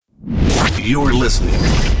You're listening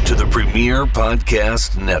to the Premier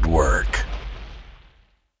Podcast Network.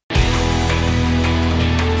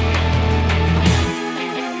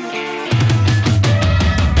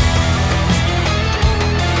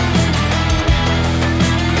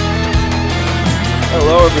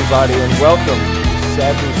 Hello, everybody, and welcome to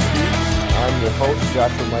Sabu Speaks. I'm your host,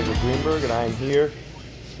 Joshua Michael Greenberg, and I am here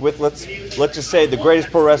with, let's just say, the greatest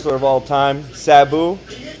pro wrestler of all time, Sabu.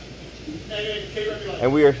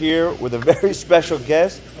 And we are here with a very special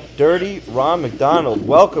guest, Dirty Ron McDonald.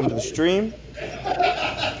 Welcome to the stream.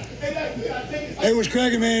 Hey, what's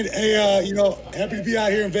cracking, man? Hey, happy to be out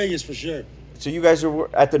here in Vegas for sure. So you guys are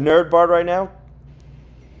at the Nerd Bar right now?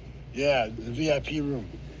 Yeah, the VIP room.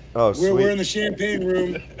 Oh, sweet. We're in the champagne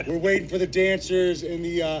room. We're waiting for the dancers and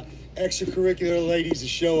the extracurricular ladies to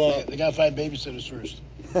show up. They gotta find babysitters first.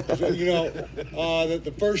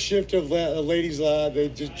 The first shift of ladies, they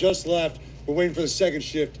just left. We're waiting for the second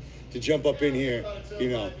shift to jump up in here,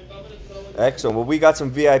 Excellent. Well, we got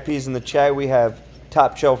some VIPs in the chat. We have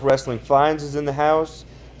Top Shelf Wrestling Finds is in the house.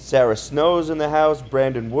 Sarah Snow's in the house.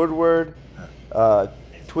 Brandon Woodward.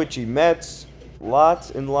 Twitchy Mets. Lots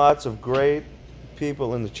and lots of great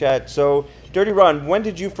people in the chat. So, Dirty Ron, when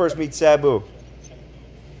did you first meet Sabu?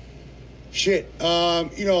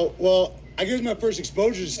 Well, I guess my first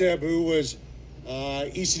exposure to Sabu was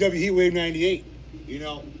ECW Heatwave 98,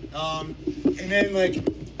 and then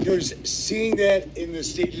just seeing that in the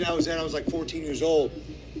stage that I was at, I was like 14 years old,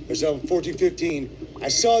 or so 14, 15. I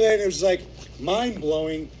saw that and it was like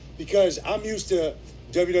mind-blowing because I'm used to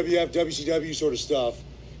WWF, WCW sort of stuff,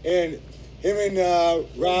 and him and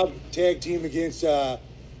Rob tag team against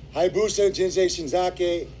Hayabusa and Jinsei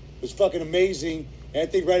Shinzake was fucking amazing. And I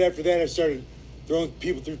think right after that, I started throwing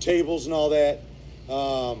people through tables and all that.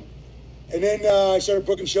 And then I started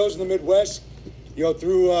booking shows in the Midwest,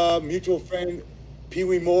 through mutual friend Pee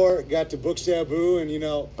Wee Moore, got to book Sabu, and,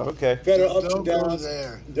 Okay. Fed her ups Don't and go downs.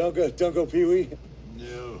 there. Don't go Pee Wee.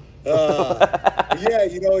 No.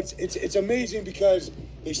 It's amazing because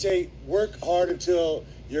they say work hard until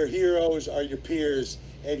your heroes are your peers,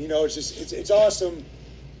 and it's awesome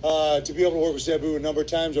to be able to work with Sabu a number of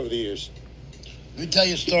times over the years. Let me tell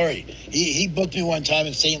you a story. He booked me one time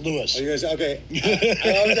in St. Louis. Are you guys okay?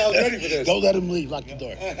 I was ready for this. Don't let him leave. Lock the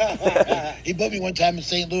door. He booked me one time in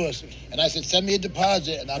St. Louis, and I said, "Send me a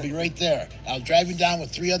deposit, and I'll be right there." I was driving down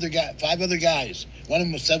with 5 other guys. One of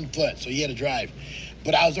them was 7 foot, so he had to drive.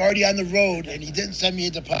 But I was already on the road, and he didn't send me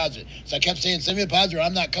a deposit. So I kept saying, "Send me a deposit, or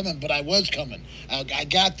I'm not coming." But I was coming. I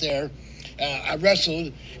got there. I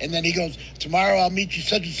wrestled, and then he goes, "Tomorrow I'll meet you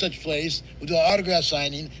such and such place. We'll do an autograph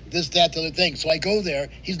signing, this, that, the other thing." So I go there.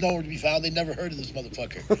 He's nowhere to be found. They never heard of this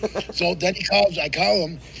motherfucker. So then I call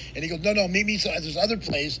him, and he goes, No, meet me at this other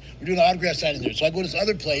place. We're doing an autograph signing there. So I go to this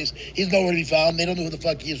other place. He's nowhere to be found. They don't know who the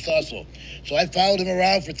fuck he is also. So I followed him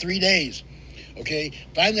around for 3 days. Okay?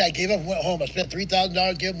 Finally, I gave up and went home. I spent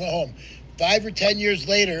 $3,000, gave him, went home. 5 or 10 years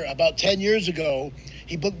later, about 10 years ago,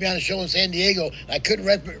 he booked me on a show in San Diego. I couldn't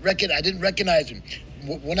I didn't recognize him.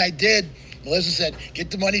 When I did, Melissa said, "Get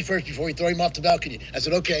the money first before we throw him off the balcony." I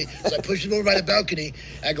said, "Okay." So I pushed him over by the balcony.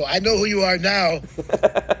 I go, "I know who you are now."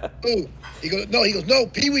 Who? He goes, "No,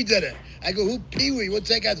 Pee Wee did it." I go, "Who Pee Wee? What's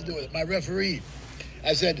that got to do with it?" "My referee."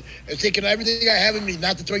 I said, "It's taking everything I have in me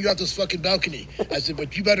not to throw you off this fucking balcony." I said,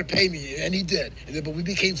 "But you better pay me," and he did. But we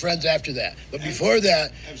became friends after that. But before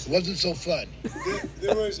that, it wasn't so fun.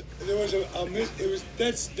 That's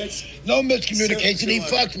No miscommunication. He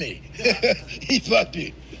fucked me. He fucked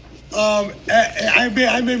me.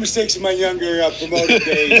 I made mistakes in my younger promoter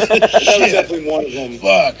days. That was definitely one of them.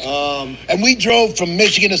 Fuck. And we drove from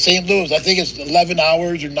Michigan to St. Louis. I think it's 11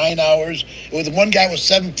 hours or 9 hours. The one guy was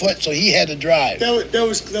 7 foot, so he had to drive. That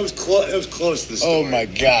was close to the story. Oh my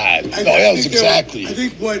God. That was exactly. I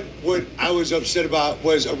think what I was upset about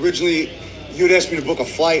was originally you had asked me to book a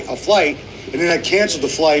flight, and then I canceled the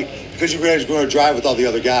flight because you guys were going to drive with all the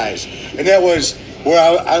other guys, and that was. Where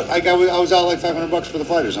I was out like $500 for the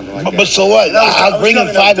flight or something like that. But so what? I was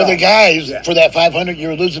bringing 5 other guys for that $500 you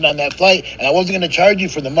were losing on that flight, and I wasn't going to charge you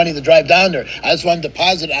for the money to drive down there. I just wanted to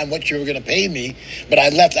deposit on what you were going to pay me, but I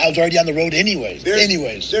left. I was already on the road anyways.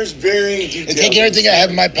 There's varying details. And taking everything I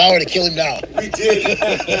have in my power to kill him now.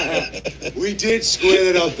 We did square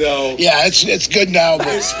it up though. Yeah, it's good now. We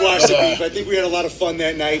did squash the beef. I think we had a lot of fun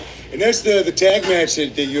that night, and that's the tag match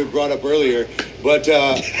that you had brought up earlier. But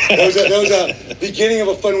that was a beginning of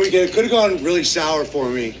a fun weekend. It could have gone really sour for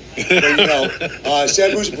me. But,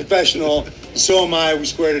 Sabu's a professional. So am I. We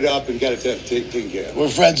squared it up and got it taken care of. We're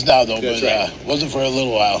friends now, though. That's but right. Wasn't for a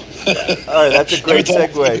little while. All right, that's a great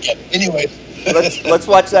segue. Anyway. Let's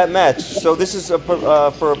watch that match. So this is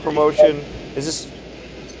for a promotion. Is this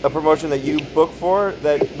a promotion that you book for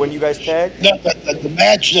that when you guys tag? No, the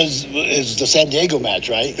match is the San Diego match,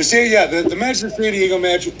 right? The match is the San Diego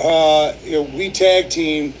match. We tag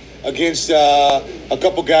team against a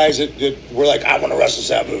couple guys that were like, I want to wrestle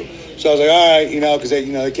Sabu. So I was like, all right, because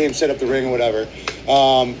they came set up the ring or whatever.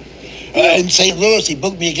 In St. Louis, he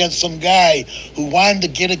booked me against some guy who wanted to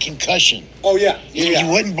get a concussion. Oh, yeah. He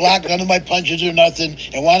wouldn't block none of my punches or nothing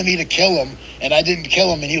and wanted me to kill him, and I didn't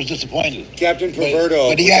kill him, and he was disappointed. Captain Perverto.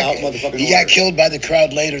 But he got killed by the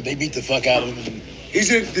crowd later. They beat the fuck out of him.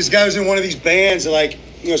 This guy was in one of these bands, like,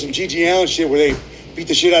 some G.G. Allen shit where they beat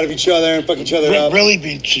the shit out of each other and fuck each other up. Really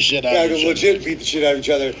beat the shit out of each other. Legit beat the shit out of each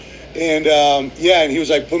other. And, and he was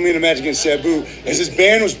like, put me in a match against Sabu. As his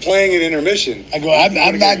band was playing at intermission. I go, I'm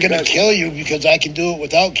not going to kill you because I can do it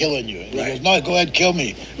without killing you. And he goes, no, go ahead, kill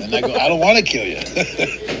me. And I go, I don't want to kill you.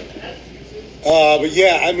 But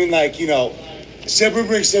yeah, I mean, like, Sabu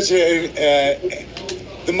brings such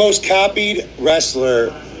the most copied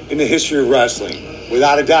wrestler in the history of wrestling,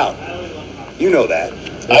 without a doubt. You know that.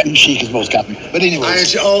 Iron Sheik is most copied. But anyway.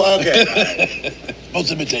 Oh, okay. Most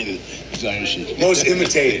imitated. Iron Sheik. Most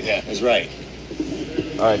imitated. Yeah, that's right.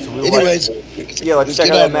 All right, so let's check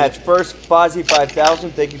out that match. First, Fozzy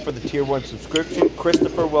 5000, thank you for the Tier 1 subscription.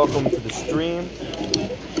 Christopher, welcome to the stream.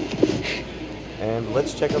 And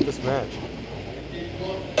let's check out this match.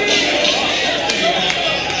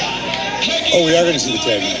 Oh, we are going to see the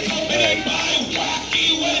tag match. All right.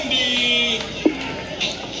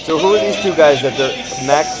 So who are these two guys that they're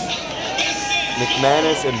Max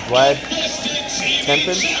McManus and Vlad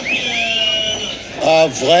Tempin? The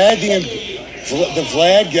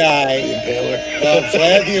Vlad guy,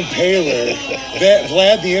 Vlad the Impaler,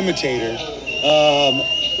 Vlad the Imitator.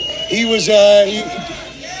 He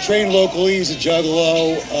trained locally. He's a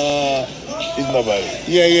juggalo. He's nobody.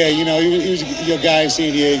 Yeah. He was a guy in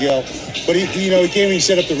San Diego, but he came and he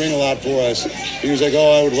set up the ring a lot for us. He was like,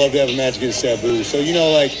 oh, I would love to have a match against Sabu. So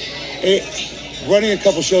running a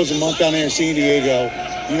couple shows a month down there in San Diego,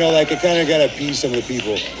 I kind of got to appease some of the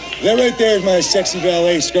people. That right there is my sexy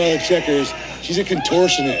valet, Scarlet Checkers. She's a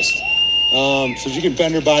contortionist, so she can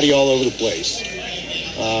bend her body all over the place.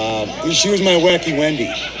 She was my Wacky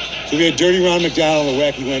Wendy. So we had Dirty Ron McDonald and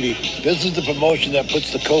Wacky Wendy. This is the promotion that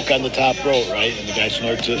puts the coke on the top rope, right? And the guy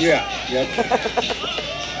snorts it. Yeah. Yep.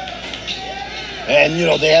 And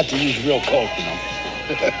they have to use real coke,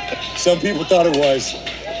 Some people thought it was.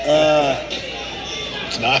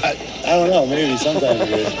 It's not. I don't know. Maybe sometimes it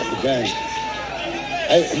is. It depends.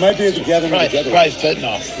 It might be a together. Probably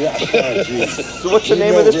fentanyl. Yeah. Oh, geez. So what's the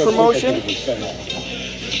name of this promotion?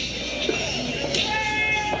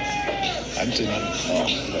 I'm saying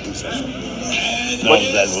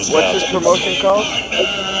What's this promotion called?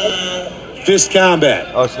 Fist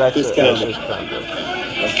Combat. Oh, so that's Fist Combat.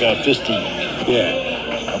 like fisty. Yeah.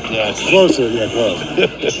 Closer, close.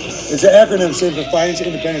 It's an acronym standing for Finance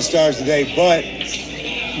Independent Stars Today, but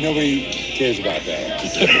nobody cares about that.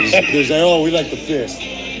 There's like, we like the fist.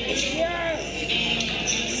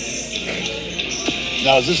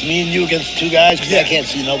 Now, is this me and you against two guys? Because I can't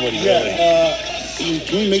see nobody really.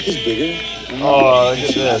 Can we make this bigger? Oh, look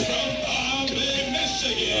at this.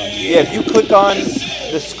 Yeah, if you click on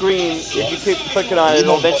the screen, if you keep clicking on it,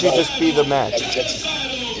 it'll eventually just be the match.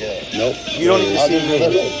 Nope. You don't need to see me.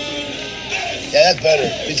 Yeah, that's better.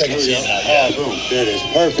 At least I can see it now. Oh, boom. There it is.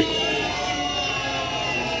 Perfect.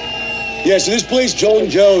 Yeah, so this place, Joel and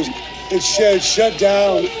Joe's, it's shut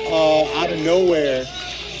down out of nowhere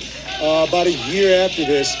about a year after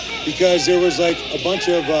this because there was like a bunch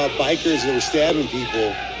of bikers that were stabbing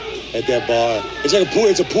people at that bar. It's like a pool.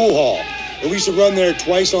 It's a pool hall. And we used to run there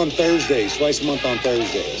twice a month on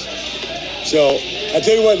Thursdays. So I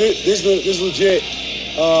tell you what, this is legit.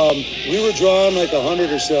 We were drawing like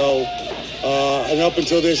 100 or so, and up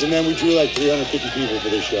until this, and then we drew like 350 people for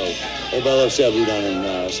this show. Everybody loves Sabu down in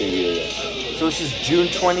San Diego. So this is June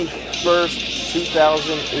 21st,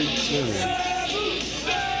 2018.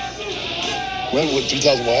 When?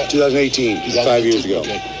 2000 what? 2018, 5 years ago.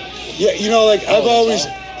 Okay. Yeah,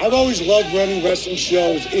 I've always loved running wrestling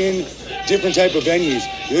shows in different type of venues.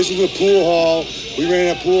 This was a pool hall. We ran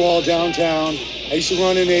a pool hall downtown. I used to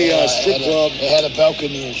run in a strip club. It had a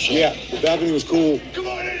balcony and shit. Yeah, the balcony was cool.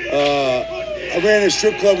 I ran a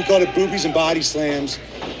strip club. We called it Boobies and Body Slams.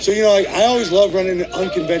 So, I always love running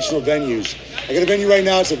unconventional venues. I got a venue right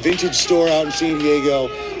now. It's a vintage store out in San Diego.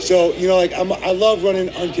 So, I love running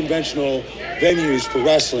unconventional venues for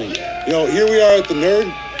wrestling. Here we are at the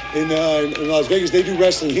Nerd in Las Vegas. They do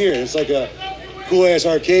wrestling here. It's like a cool-ass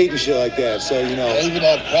arcade and shit like that. So, They even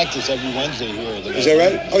have practice every Wednesday here. Is that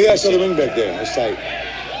right? Oh, yeah, I saw the ring back there. That's tight.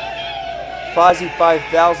 Fozzie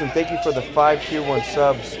 5000, thank you for the 5 tier 1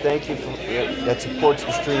 subs. Thank you for that supports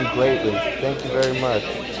the stream greatly. Thank you very much.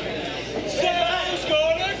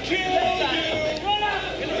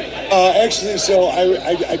 Actually, so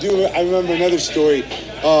I remember another story.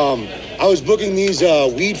 I was booking these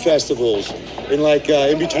weed festivals in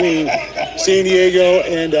between San Diego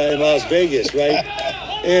and Las Vegas, right?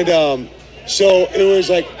 And so it was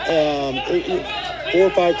like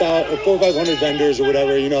 400 vendors or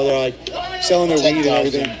whatever. You know, they're like selling their weed and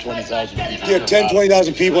everything. 20,000 people. Yeah,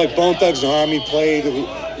 20,000 people. Like Bone Thugs and Harmony played. It was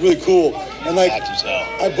really cool. And like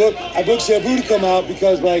I booked Sabu to come out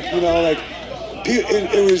because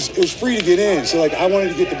it was free to get in. So like I wanted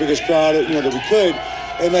to get the biggest crowd that we could.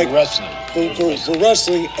 And like for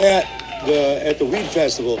wrestling at the weed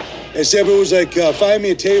festival. And Sabu was like, find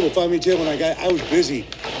me a table. And I was busy.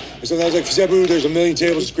 And so I was like, Sabu, there's a million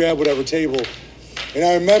tables, just grab whatever table. And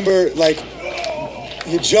I remember, like,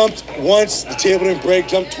 you jumped once, the table didn't break,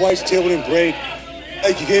 jumped twice, the table didn't break.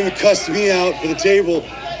 Like, you came and cussed me out for the table.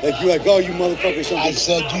 Like, you were like, oh, you motherfucker, something. I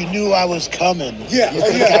said, you knew I was coming. Yeah,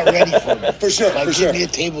 you got ready for me. For sure, like, for sure. Give me a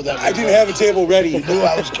table that I didn't have a table ready. You knew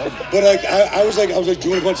I was coming. But, like, I was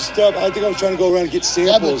doing a bunch of stuff. I think I was trying to go around and get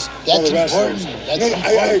samples. Yeah, that's important.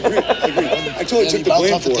 I agree. I totally took the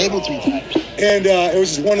blame for it. Table 3 times. And it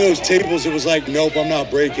was just one of those tables that was like, nope, I'm not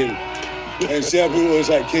breaking. And Sabu was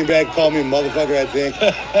like, came back, called me a motherfucker, I think.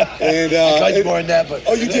 And I called you more than that, but...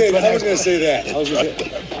 Oh, you did? I was going to say that.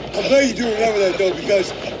 I'm glad you do remember that, though,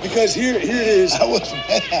 because here it is. I was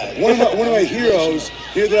mad. One of my heroes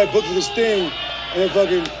here that I booked for this thing, and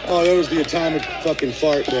that was the atomic fucking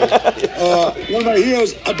fart there. One of my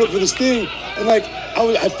heroes I booked for this thing, and like,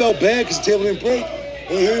 I felt bad because the table didn't break.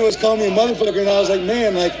 And here he was calling me a motherfucker, and I was like,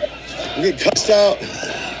 man, like, I'm getting cussed out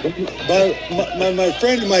by my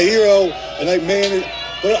friend and my hero, and like, man,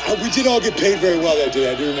 but we did all get paid very well that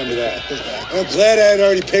day. I do remember that. And I'm glad I had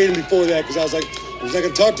already paid him before that, because I was like, I was not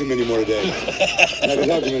going to talk to him anymore today.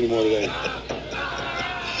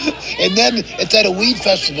 And then it's at a weed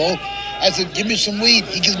festival. I said, give me some weed.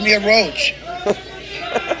 He gives me a roach.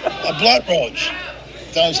 A blunt roach.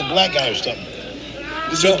 Thought it was a black guy or something.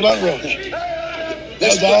 It's a blunt roach.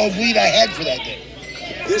 That was all the weed I had for that day.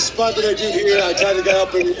 This spot that I do here, I tie the guy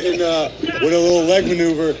up with a little leg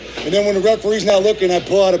maneuver. And then when the referee's not looking, I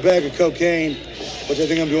pull out a bag of cocaine, which I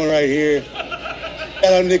think I'm doing right here.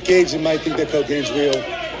 Shout out Nick Gage that might think that cocaine's real.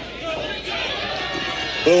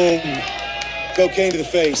 Boom. Cocaine to the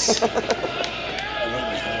face.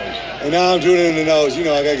 And now I'm doing it in the nose. You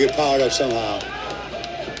know, I gotta get powered up somehow.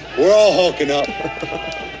 We're all hulking up.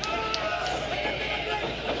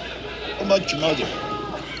 How about your mother?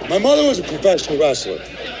 My mother was a professional wrestler.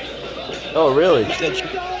 Oh, really?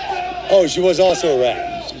 Oh, she was also a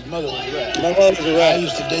rat. His mother was a rat. My mother was a rat. I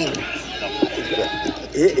used to date her.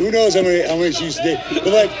 Who knows how many she used to date?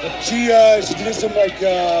 But like she did some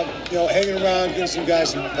hanging around, getting some guys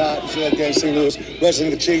some pot and shit like that in St. Louis, wrestling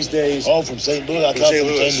the Chase days. Oh, from St. Louis? I thought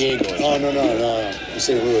from San Diego. Oh no, from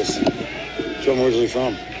St. Louis. That's where I'm originally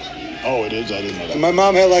from. Oh, it is? I didn't know that. My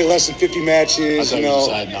mom had like less than 50 matches. I thought you was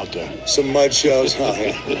hiding out there. Some mud shows. Oh,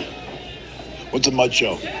 yeah. What's a mud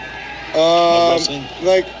show? What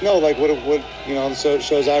the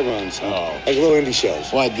shows I run. So, like little indie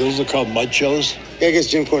shows. Why, those are called mud shows? Yeah, I guess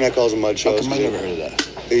Jim Cornette calls them mud shows. How come I never heard of that?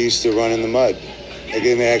 They used to run in the mud. Like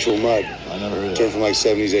in the actual mud. I never heard of that. Turned from like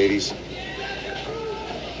 70s, 80s.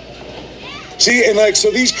 See, and like, so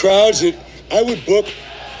these crowds that I would book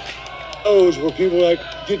shows where people like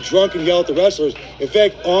get drunk and yell at the wrestlers. In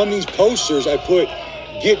fact, on these posters, I put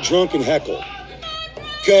get drunk and heckle.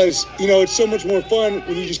 Because, it's so much more fun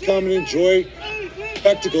when you just come and enjoy the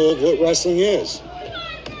spectacle of what wrestling is.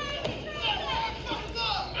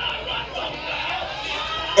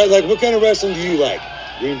 Like, what kind of wrestling do you like,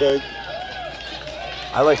 Greenberg?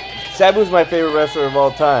 Sabu's my favorite wrestler of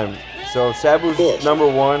all time. So Sabu's number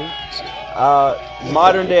one.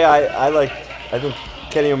 Modern day, I think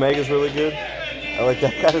Kenny Omega's really good. I like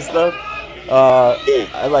that kind of stuff.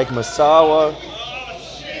 I like Masawa.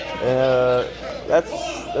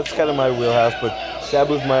 That's kind of my wheelhouse, but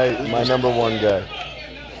Sabu's my number one guy.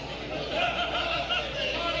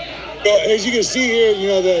 Well, as you can see here,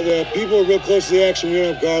 the people are real close to the action. We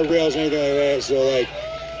don't have guardrails or anything like that. So, like,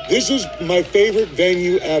 this was my favorite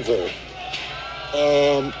venue ever.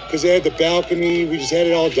 Because they had the balcony. We just had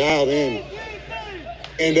it all dialed in.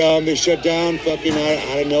 And they shut down fucking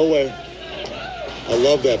out of nowhere. I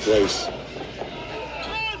love that place.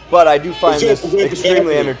 But I do find this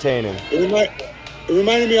extremely entertaining. It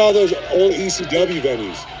reminded me of all those old ECW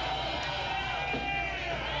venues.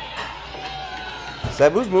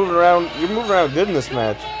 Sabu's moving around. You're moving around good in this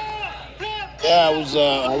match. Yeah, Yeah, I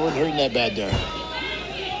wasn't hurting that bad there.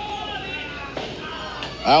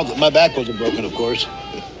 My back wasn't broken, of course.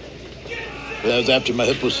 But that was after my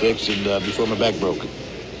hip was fixed and before my back broke.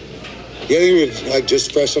 Yeah, you were like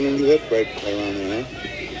just fresh on the new hip right around there, huh?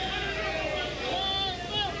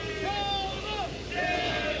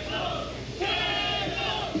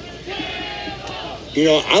 You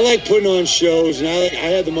know, I like putting on shows, and I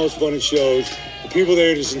have the most fun at shows. The people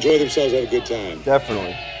there just enjoy themselves, have a good time.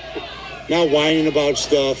 Definitely. Not whining about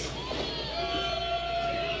stuff.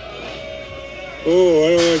 Oh,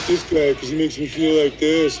 I don't like this guy because he makes me feel like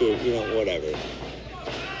this, or, you know, whatever.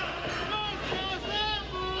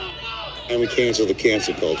 And we cancel the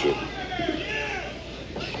cancel culture.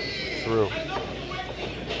 True.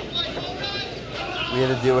 We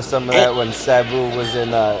had to deal with some of that when Sabu was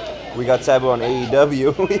in, we got Sabu on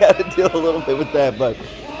AEW. We had to deal a little bit with that, but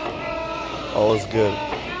all is good.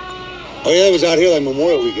 Oh, yeah, it was out here like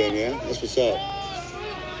Memorial Weekend, yeah? That's what's up.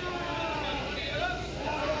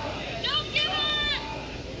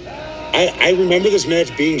 I remember this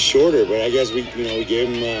match being shorter, but I guess we gave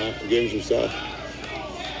him some stuff.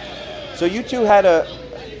 So you two had a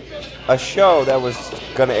show that was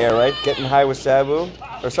gonna air, right? Getting High with Sabu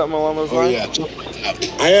or something along those lines. Oh yeah.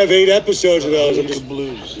 I have 8 episodes of those. I'm just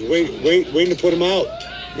blues. waiting to put them out.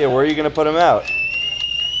 Yeah, where are you gonna put them out?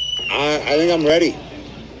 I think I'm ready.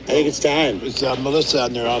 I think it's time. It's Melissa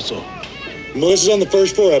on there also. Melissa's on the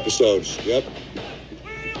first 4 episodes. Yep.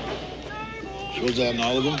 She was on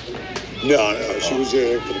all of them? No, she was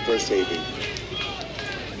there for the first taping.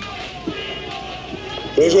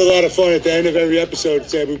 Those were a lot of fun. At the end of every episode,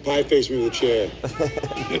 Sabu pie-faced me with a chair.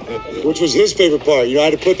 Which was his favorite part. You know,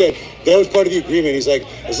 I had to put that was part of the agreement. He's like,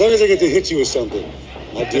 as long as I get to hit you with something,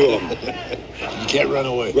 I'll do them. You can't run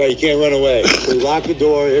away. Right, you can't run away. So he locked the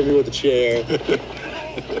door, hit me with the chair.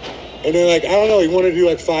 And then, like, I don't know, he wanted to do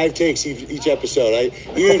like 5 takes each episode.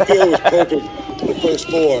 He didn't feel it was perfect the first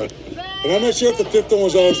 4. And I'm not sure if the 5th one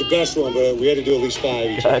was always the best one, but we had to do at least 5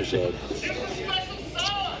 each episode.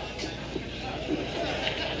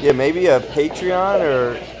 Yeah, maybe a Patreon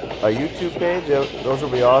or a YouTube page. Those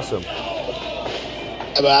would be awesome.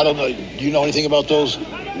 But I don't know. Do you know anything about those?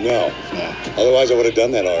 No. Otherwise, I would have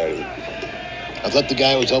done that already. I thought the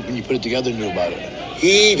guy who was helping you put it together knew about it.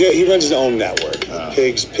 He runs his own network,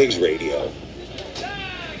 Pigs Radio.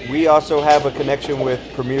 We also have a connection with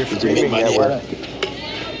Premier Streaming Network.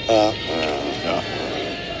 I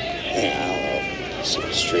don't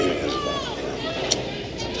know. Streaming is fun.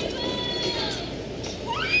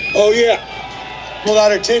 Oh, yeah. Pulled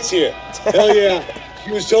out her tits here. Hell yeah.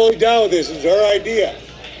 She was totally down with this. It was her idea.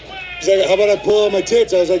 She's like, how about I pull out my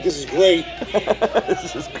tits? I was like, this is great.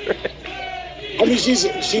 This is great. I mean, she's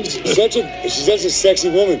such a sexy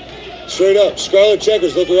woman. Straight up. Scarlet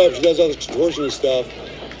Checkers, look her up. She does all this contortionist stuff.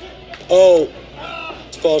 Oh,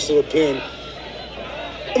 false little pin.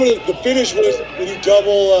 The finish was when you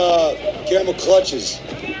double camel clutches.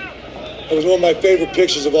 It was one of my favorite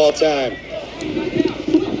pictures of all time.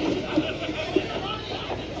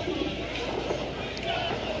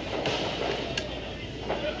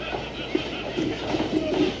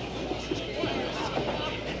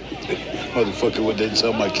 Motherfucker didn't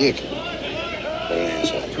sell my kick.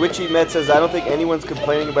 Twitchy Met says, I don't think anyone's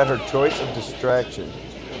complaining about her choice of distraction.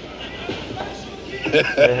 Is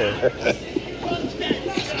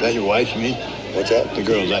that your wife, you mean? What's that? The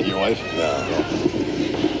girl, is that your wife? No,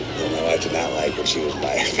 my wife did not like when she was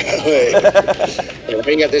my valet. Hey, why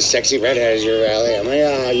you got this sexy redhead as your valet? I'm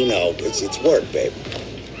like, you know, it's work, babe.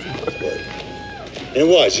 It's work. And it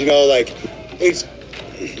was, you know, like, it's...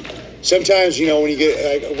 Sometimes, you know, when you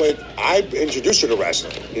get, like, I introduced her to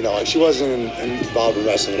wrestling. You know, like, she wasn't involved in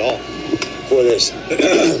wrestling at all before this.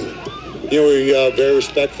 You know, we're very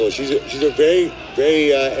respectful. She's a very,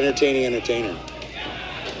 very entertaining entertainer.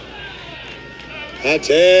 Hot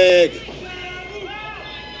tag.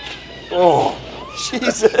 Oh,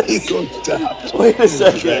 Jesus. Stop. Wait a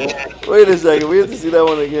second. We have to see that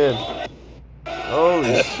one again.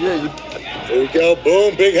 Holy shit. There we go.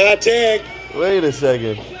 Boom. Big hot tag. Wait a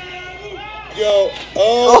second. Go.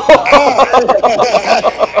 Oh.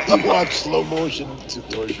 He walked slow motion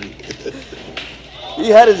towards me. He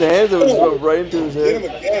had his hands and it went right into his Hit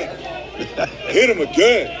head. him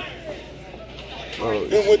again. Oh,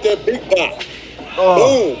 Hit him with that big pop.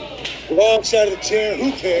 oh. Boom. Wrong side of the chair.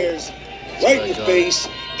 Who cares? Right in the face.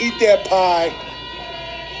 Eat that pie.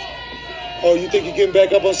 Oh, you think you're getting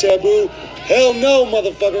back up on Sabu? Hell no,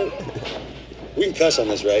 motherfucker. We can cuss on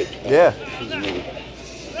this, right? Yeah.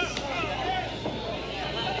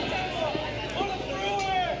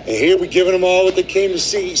 And here we're giving them all what they came to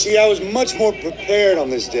see. See, I was much more prepared on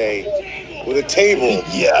this day with a table.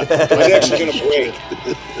 Yeah. It was actually going to break.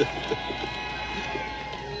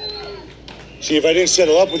 See, if I didn't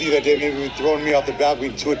settle up with you that day, maybe we'd thrown me off the balcony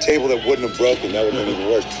to a table that wouldn't have broken. That would have been even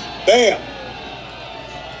worse. Bam!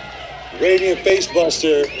 Radiant face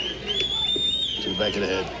buster To the back of the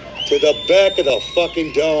head. to the back of the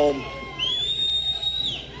fucking dome.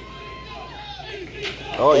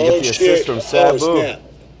 Oh, you get the assist from Sabu. Oh, snap.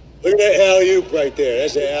 Look at that alley-oop right there.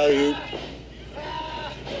 That's an alley-oop.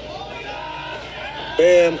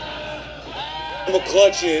 Bam. The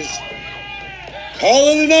clutches. Call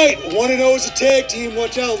of the night. 1-0 as a tag team.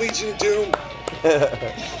 Watch out, Legion of Doom.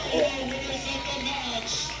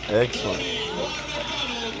 Excellent.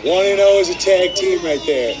 1-0 as a tag team right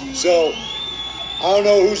there. So, I don't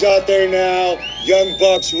know who's out there now. Young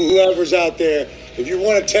Bucks, whoever's out there. If you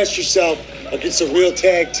want to test yourself against a real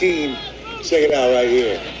tag team, check it out right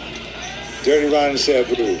here. Dirty Ron and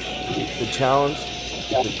Sabu. The challenge,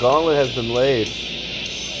 the gauntlet has been laid.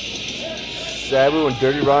 Sabu and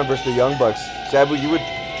Dirty Ron versus the Young Bucks. Sabu, you would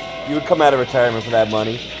come out of retirement for that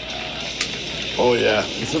money. Oh, yeah.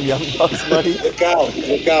 And some Young Bucks money. Look out,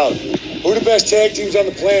 look out. Who are the best tag teams on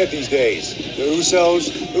the planet these days? The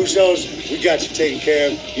Usos, we got you taken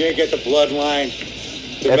care of. You ain't got the bloodline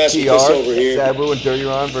to mess with this over here. Sabu and Dirty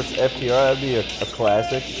Ron versus FTR, that'd be a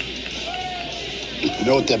classic. You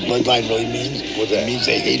know what that bloodline really means? What's that? It means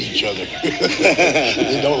they hate each other.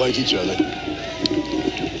 They don't like each other.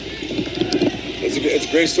 It's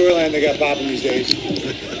a great storyline they got popping these days.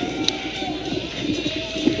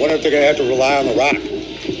 Wonder if they're gonna have to rely on The Rock.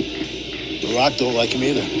 The Rock don't like him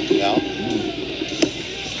either. No.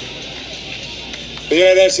 But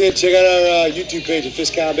yeah, that's it. Check out our YouTube page at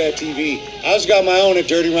Fist Combat TV. I also got my own at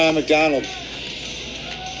Dirty Ron McDonald.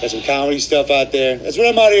 Got some comedy stuff out there. That's what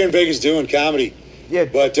I'm out here in Vegas doing, comedy. Yeah.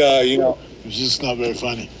 But you know, It's just not very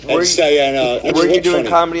funny. I just tell you, I know. I just Where are you look doing funny.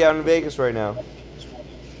 comedy out in Vegas right now?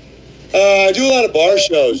 I do a lot of bar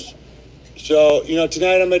shows. So, you know,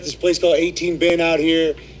 tonight I'm at this place called 18 Bin out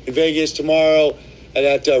here in Vegas. Tomorrow I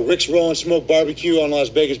got Rick's Roll and Smoke Barbecue on Las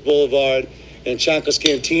Vegas Boulevard and Chanca's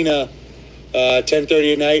Cantina,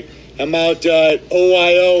 10:30 at night. I'm out at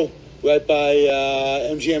OYO right by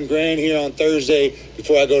MGM Grand here on Thursday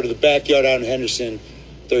before I go to the backyard out in Henderson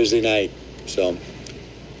Thursday night. So,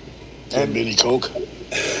 And any Coke?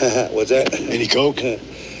 what's that? Any Coke?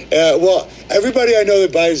 Well, everybody I know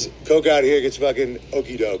that buys Coke out here gets fucking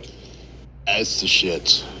okey doked. That's the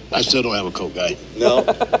shit. I still don't have a Coke guy. No?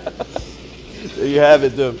 There you have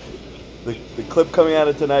it. The clip coming out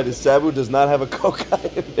of tonight is Sabu does not have a Coke guy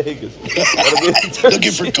in Vegas.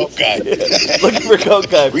 Looking for Coke guy. Looking for Coke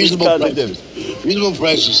guy. Reasonable Contact prices. him. Reasonable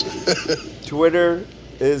prices. Twitter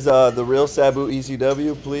is the real Sabu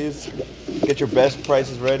ECW. Please get your best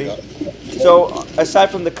prices ready. So, aside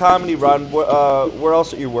from the comedy, Ron, where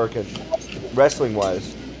else are you working, wrestling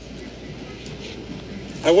wise?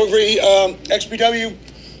 I work for XPW.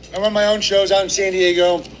 I run my own shows out in San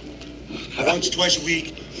Diego. I bounce twice a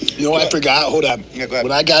week. You know, I forgot. Hold on. Yeah, go ahead.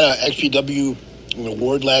 When I got an XPW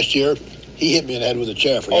award last year, he hit me in the head with a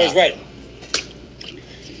chair. I forgot. Oh, he's right.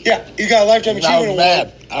 Yeah, you got a lifetime I achievement was award.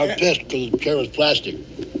 mad. I was pissed because the chair was plastic.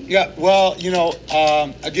 Yeah, well, you know,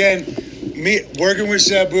 again, me working with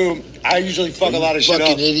Sabu, I usually fuck a lot of shit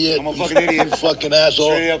Fucking up. idiot. I'm a fucking idiot. Fucking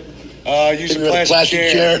asshole. Straight up. Use Hit a me with a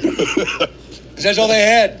plastic chair. Because that's all they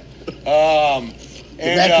had.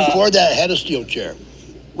 The match before that had a steel chair.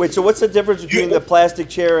 Wait, so what's the difference between the plastic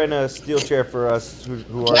chair and a steel chair for us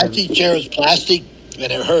who are... Plastic chair is plastic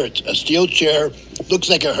and it hurts. A steel chair looks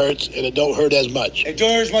like it hurts and it don't hurt as much. It don't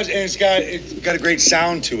hurt as much, and it's got a great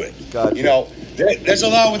sound to it. Gotcha. You know, there's a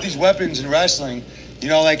lot with these weapons in wrestling. You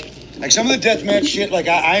know, like some of the deathmatch shit. Like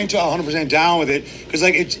I ain't 100% down with it because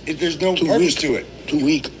like there's no purpose to it. Too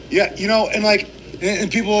weak. Yeah, you know, and like and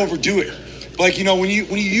people overdo it. But like you know, when you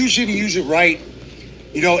use it and use it right,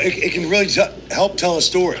 you know, it can really help tell a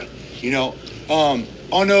story. You know, on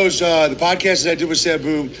those the podcasts that I did with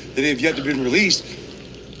Sabu that have yet to be released.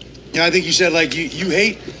 You know, I think you said like you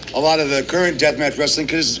hate a lot of the current deathmatch wrestling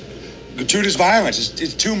because gratuitous violence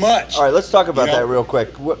is too much. All right, let's talk about You know? that real quick.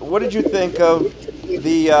 What did you think of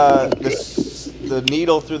the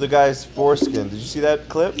needle through the guy's foreskin? Did you see that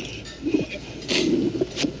clip? It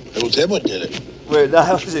was him who did it. Wait, no,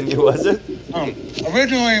 that wasn't you, was it?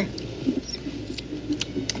 Originally,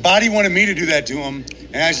 Body wanted me to do that to him,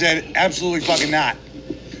 and I said absolutely fucking not.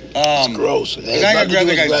 It's gross. It I has ain't nothing gonna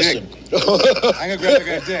to grab do that with guy's wrestling. I ain't gonna grab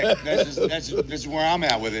that guy's dick. That's where I'm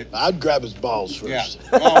at with it. I'd grab his balls first. Yeah.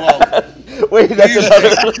 Oh well. Wait, that's another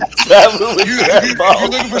Sabu with If you're grab balls.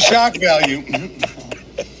 looking for shock value,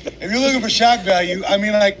 if you're looking for shock value, I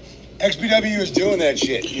mean, like, XPW is doing that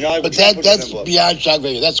shit. You know, like But that's beyond shock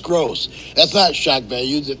value. That's gross. That's not shock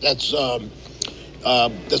value. That's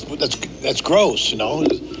gross. You know,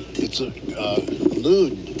 it's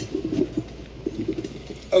lewd.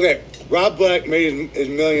 Okay, Rob Black made his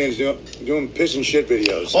millions doing piss and shit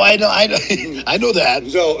videos. Oh, I know, I know that.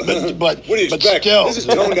 So, but what do you expect? Still, This is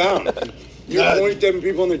toned down. You're only stabbing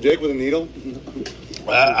people in their dick with a needle.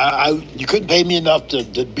 You couldn't pay me enough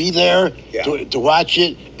to be there, Yeah. to watch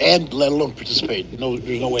it, and let alone participate. No,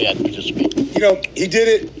 there's no way I'd participate. You know, he did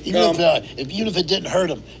it. Even if it didn't hurt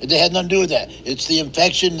him, it had nothing to do with that. It's the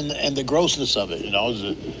infection and the grossness of it. You know.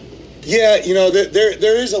 Yeah, you know,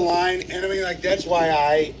 there is a line, and I mean, like, that's why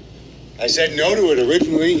I said no to it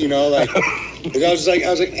originally. You know, like, 'cause I was like,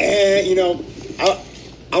 you know,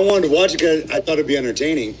 I wanted to watch it because I thought it'd be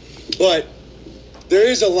entertaining, but. There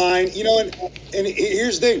is a line, you know, and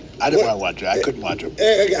here's the thing. I didn't want to watch it. I couldn't watch it.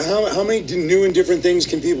 How many new and different things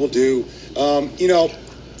can people do? You know,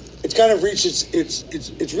 it's kind of reached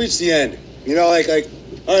it's reached the end. You know, like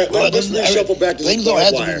all right, let's shuffle back to things the don't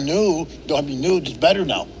have wire. to be new. Don't have to be new. It's better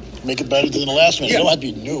now. Make it better than the last one. Yeah. It don't have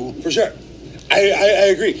to be new. For sure, I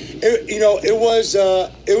agree. You know, it was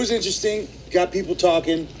interesting. Got people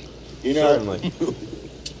talking. You know, Certainly.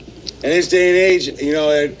 in this day and age, you know,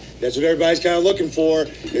 and that's what everybody's kind of looking for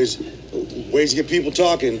is ways to get people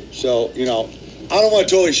talking. So, you know, I don't want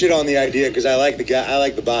to totally shit on the idea because I like the guy, I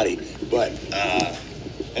like the body, but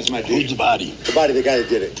that's my dude. Who's the body? The body, the guy that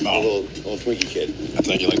did it, No. little Twinkie kid. I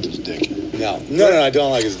thought you liked his dick. No, I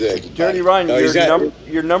don't like his dick. Dirty Ron, No, he's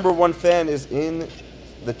your number one fan is in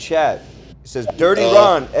the chat. It says Dirty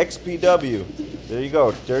Ron XPW. There you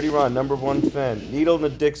go, Dirty Ron, number one fan. Needle in the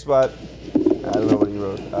dick spot. I don't know what he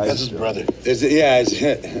wrote. That's his brother.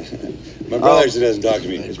 My brother doesn't talk to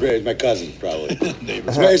me. It's my cousin, probably.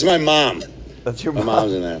 It's my mom. That's your My mom.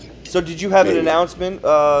 mom's in that. So did you have an Maybe. announcement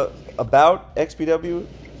about XPW?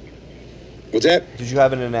 What's that? Did you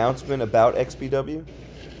have an announcement about XPW?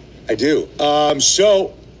 I do.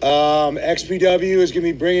 XPW is going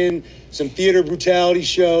to be bringing some theater brutality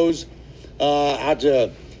shows out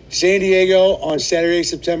to San Diego on Saturday,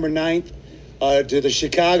 September 9th, to the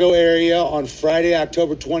Chicago area on Friday,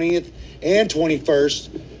 October 20th and 21st,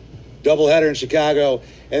 doubleheader in Chicago.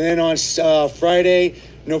 And then on Friday,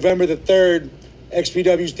 November the 3rd,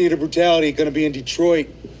 XPW's Theater Brutality going to be in Detroit.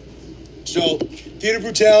 So, Theater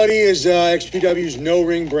Brutality is XPW's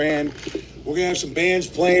no-ring brand. We're going to have some bands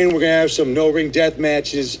playing. We're going to have some no-ring death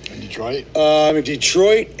matches. In Detroit? In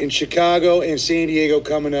Detroit, in Chicago, and San Diego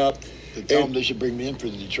coming up. Tell them they should bring me in for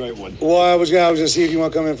the Detroit one. Well, I was gonna see if you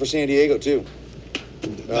want to come in for San Diego, too.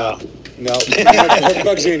 No. No.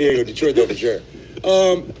 Fuck San Diego, Detroit, though, for sure.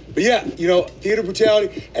 But yeah, you know, Theater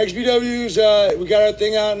Brutality. XPW's, we got our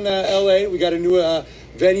thing out in L.A. We got a new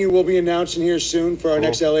venue we'll be announcing here soon for our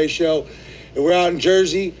next L.A. show. And we're out in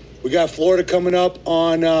Jersey. We got Florida coming up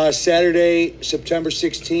on Saturday, September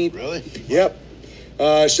 16th. Really? Yep.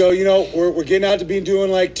 So, you know, we're getting out to be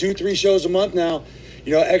doing like 2-3 shows a month now.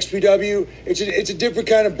 You know, XPW, it's a different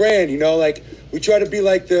kind of brand, you know, like we try to be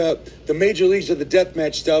like the major leagues of the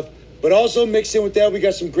deathmatch stuff, but also mixed in with that, we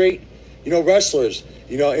got some great, you know, wrestlers,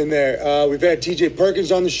 you know, in there. We've had TJ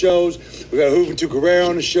Perkins on the shows. We got Juventud Guerrero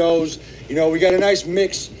on the shows. You know, we got a nice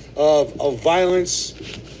mix of violence,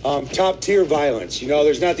 top tier violence. You know,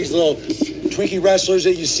 there's not these little Twinkie wrestlers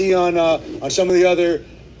that you see on some of the other,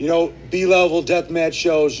 you know, B-level deathmatch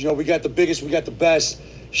shows. You know, we got the biggest, we got the best.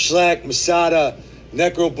 Schlack, Masada,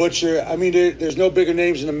 Necro Butcher. I mean, there's no bigger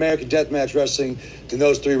names in American deathmatch wrestling than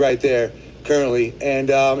those three right there currently. And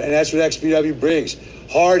that's what XPW brings.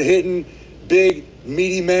 Hard-hitting, big,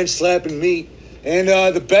 meaty men slapping meat. And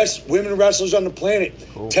the best women wrestlers on the planet.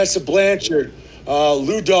 Cool. Tessa Blanchard,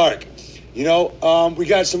 Lou Dark. You know, we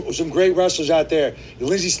got some great wrestlers out there.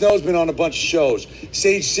 Lindsay Snow's been on a bunch of shows.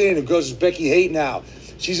 Sage Sin, who goes as Becky Hate now.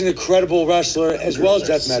 She's an incredible wrestler as well as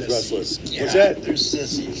deathmatch wrestler. Yeah, What's that? They're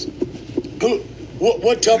sissies.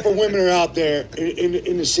 What tougher women are out there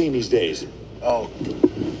in the scene these days? Oh,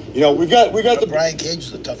 You know, we got the Brian Cage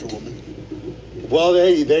is a tougher woman. well,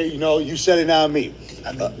 they you know, you said it, not me.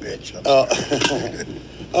 I mean, bitch.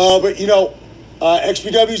 But you know,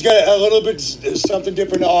 XPW's got a little bit something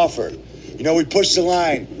different to offer. You know, we push the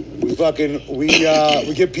line.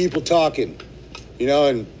 We get people talking. You know,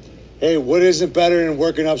 and hey, what isn't better than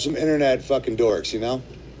working up some internet fucking dorks? You know.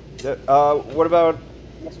 What about,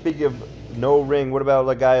 speaking of no ring, what about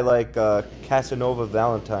a guy like Casanova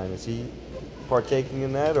Valentine? Is he partaking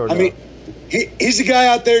in that or no? I mean, he's the guy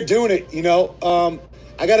out there doing it, you know.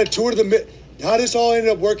 I got a tour to the how this all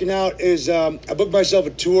ended up working out is I booked myself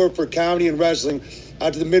a tour for comedy and wrestling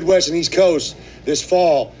out to the Midwest and East Coast this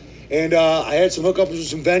fall. And I had some hookups with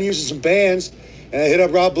some venues and some bands. And I hit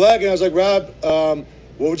up Rob Black, and I was like, Rob,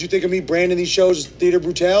 what would you think of me branding these shows as Theater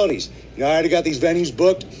Brutalities? You know, I already got these venues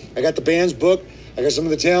booked. I got the bands booked. I got some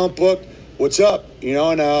of the talent booked. What's up? You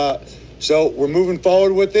know, and so we're moving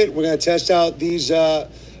forward with it. We're going to test out these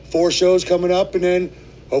 4 shows coming up, and then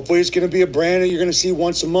hopefully it's going to be a brand that you're going to see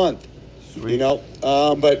once a month. Sweet. You know,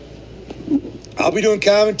 but I'll be doing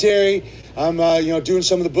commentary. I'm, doing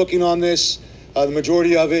some of the booking on this, the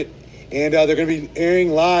majority of it, and they're going to be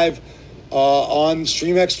airing live on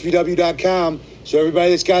streamxpw.com. So everybody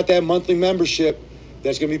that's got that monthly membership,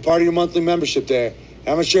 that's going to be part of your monthly membership there.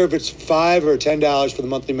 I'm not sure if it's $5 or $10 for the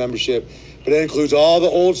monthly membership, but it includes all the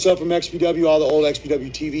old stuff from XPW, all the old XPW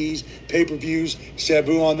TVs, pay-per-views,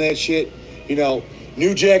 Sabu on that shit, you know,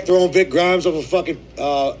 New Jack throwing Vic Grimes off a fucking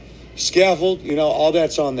scaffold, you know, all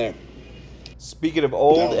that's on there. Speaking of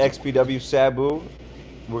old XPW Sabu,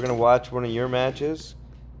 we're going to watch one of your matches.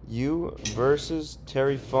 You versus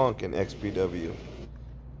Terry Funk in XPW.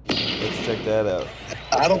 Let's check that out.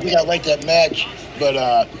 I don't think I like that match,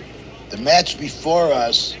 but the match before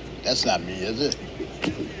us, that's not me, is it?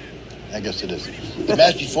 I guess it is. The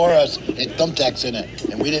match before us had thumbtacks in it,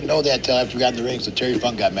 and we didn't know that till after we got in the ring, so Terry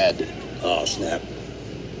Funk got mad. Oh, snap.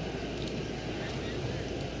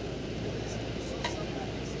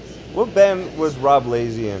 What band was Rob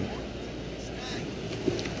Lazy in?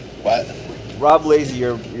 What? Rob Lazy,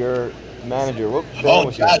 your manager. What band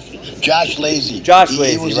was he? Josh Lazy. Josh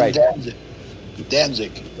Lazy, he was right. In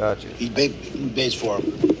Danzig. Gotcha. He based for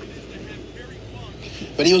him.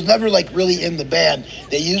 But he was never like really in the band.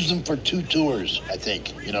 They used him for 2 tours, I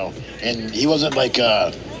think, you know. And he wasn't like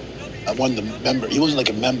one of the member. He wasn't like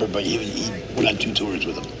a member, but he went on 2 tours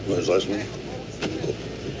with him. What was last one?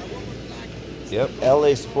 Yep,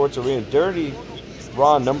 LA Sports Arena. Dirty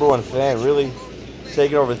Ron, #1 fan, really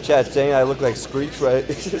taking over the chat, saying I look like Screech, right?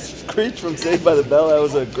 Screech from Saved by the Bell. That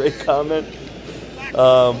was a great comment.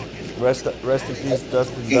 Rest in peace,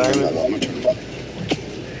 Dustin Diamond.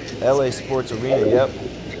 LA Sports Arena, yep.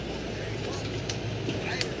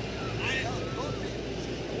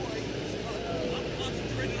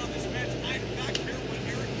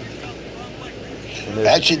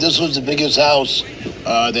 Actually, this was the biggest house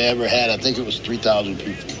they ever had. I think it was 3,000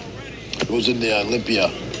 people. It was in the Olympia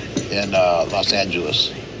in Los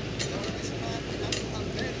Angeles.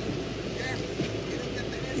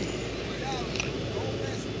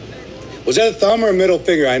 Was that a thumb or a middle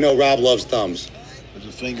finger? I know Rob loves thumbs. It was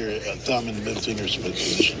a thumb and the middle finger split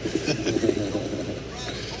position.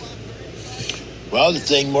 Well,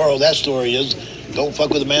 the moral of that story is, don't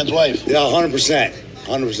fuck with a man's wife. Yeah, 100%.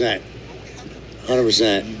 100%.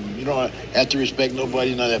 100%. You don't have to respect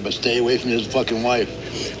nobody, none of that, but stay away from his fucking wife.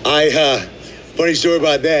 Funny story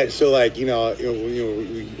about that. So, like, we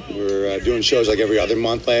were doing shows like every other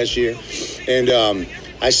month last year, and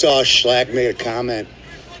I saw Schlack make a comment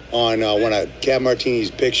on one of Cat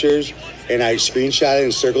Martini's pictures, and I screenshot it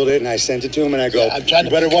and circled it, and I sent it to him, and I go, you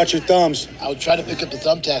better watch your thumbs. I was trying to pick up the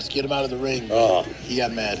thumbtacks, get him out of the ring. Oh. He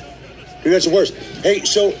got mad. That's the worst. Hey,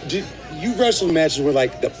 so you wrestled matches with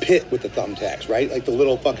like the pit with the thumbtacks, right? Like the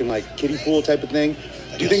little fucking like kiddie pool type of thing.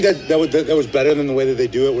 Do you think that was better than the way that they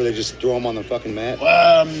do it, where they just throw them on the fucking mat?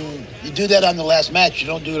 You do that on the last match. You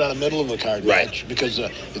don't do it on the middle of a card match, because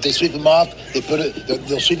if they sweep them off,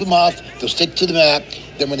 they'll sweep them off. They'll stick to the mat.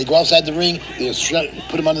 Then when they go outside the ring, they'll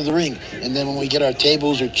put them under the ring. And then when we get our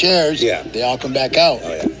tables or chairs, they all come back out.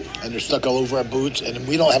 Oh yeah. And they're stuck all over our boots, and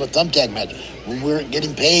we don't have a thumbtack match. We're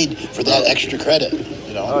getting paid for that extra credit,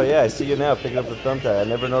 you know? Oh, yeah, I see you now picking up the thumbtack. I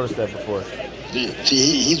never noticed that before.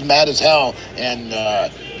 See, he's mad as hell, and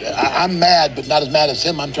I'm mad, but not as mad as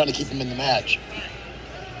him. I'm trying to keep him in the match.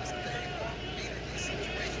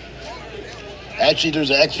 Actually,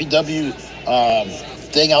 there's an XPW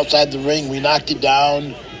thing outside the ring. We knocked it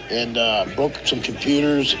down and broke some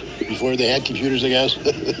computers before they had computers, I guess.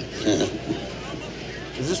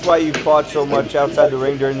 Is this why you fought so much outside the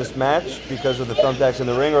ring during this match? Because of the thumbtacks in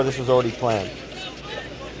the ring, or this was already planned?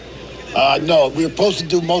 No, we were supposed to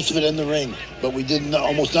do most of it in the ring, but we did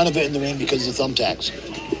almost none of it in the ring because of the thumbtacks.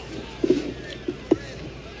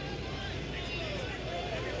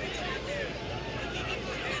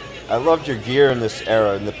 I loved your gear in this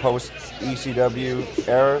era, in the post-ECW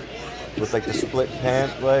era, with like the split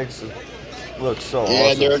pant legs. It looks so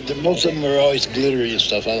awesome. Yeah, most of them are always glittery and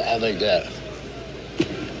stuff. I like that.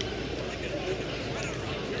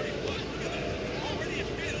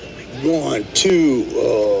 One, two,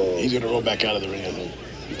 oh. He's going to roll back out of the ring, I think.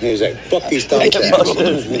 He's like, fuck these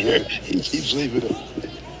thumbtacks. He keeps leaving it.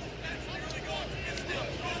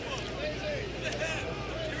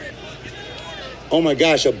 Oh my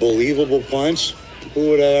gosh, a believable punch. Who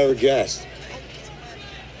would have ever guessed?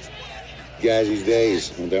 Guys these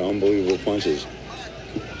days with their unbelievable punches.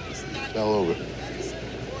 Fell over.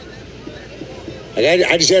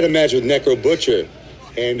 I just had a match with Necro Butcher,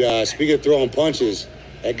 and speaking of throwing punches,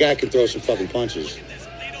 that guy can throw some fucking punches.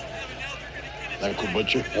 Medical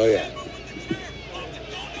Butcher? Oh, yeah.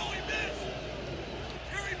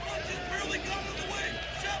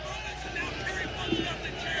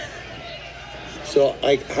 So,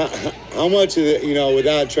 like, how much of it,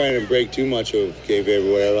 without trying to break too much of kayfabe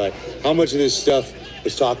or whatever, like, how much of this stuff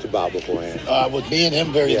was talked about beforehand? With me and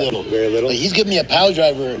him, very little. Very little? Like, he's giving me a power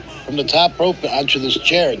driver from the top rope onto this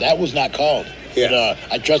chair. That was not called. Yeah. But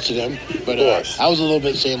I trusted him. But I was a little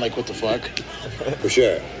bit saying, like, what the fuck? For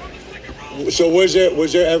sure. So was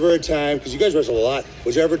there ever a time, because you guys wrestle a lot,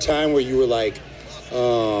 was there ever a time where you were like,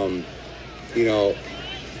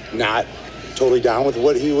 not totally down with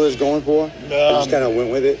what he was going for? Just kind of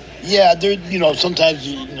went with it? Yeah, sometimes,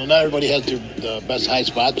 not everybody has the best high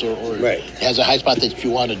spots or right. has a high spot that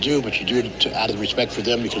you want to do, but you do it out of respect for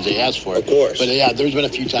them because they asked for it. Of course. But yeah, there's been a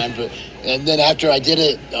few times. And then after I did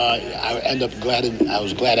it, I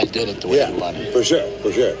was glad I did it the way I wanted. For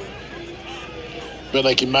sure. But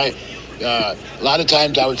like in my, a lot of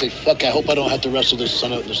times I would say, fuck, I hope I don't have to wrestle this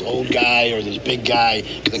old guy or this big guy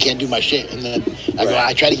because I can't do my shit. And then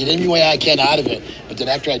I try to get any way I can out of it. But then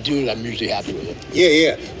after I do it, I'm usually happy with it.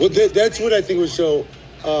 Yeah. Well, that's what I think was so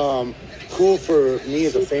cool for me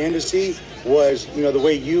as a fan to see was, the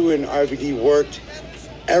way you and RVD worked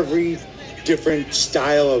every different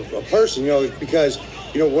style of a person, because,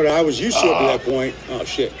 what I was used to up to that point. Oh,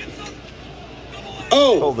 shit.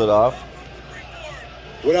 Oh! Hold it off.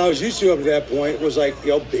 What I was used to up to that point was like,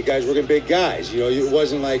 big guys working big guys. It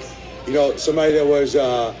wasn't like, somebody that was,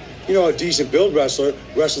 a decent build wrestler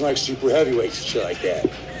wrestling like super heavyweights and shit like that.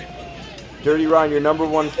 Dirty Ron, your number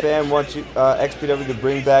one fan wants you, XPW to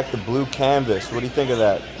bring back the blue canvas. What do you think of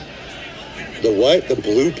that? The what? The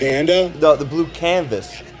blue panda? The blue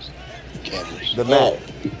canvas. The mat.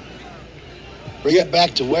 Bring it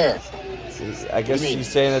back to where? I guess he's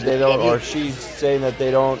saying that they don't, or she's saying that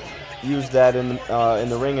they don't use that in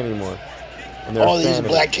the ring anymore. They use a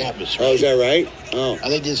black canvas. Right? Oh, is that right? Oh. I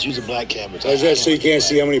think they just use a black canvas. Is that so you can't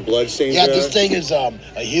see how many blood stains there are? This thing is a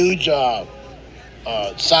huge sign,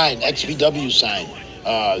 XPW sign.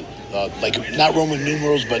 Like not Roman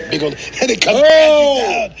numerals, but big old, and it comes crashing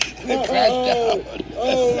down. And it crashed down.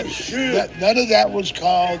 Oh, shit. None of that was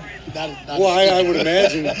called. Not I would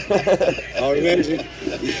imagine. I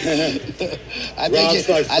think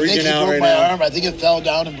he broke my arm. I think it fell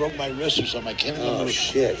down and broke my wrist or something. I can't remember. Oh,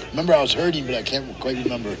 shit. Remember, I was hurting, but I can't quite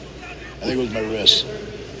remember. I think it was my wrist.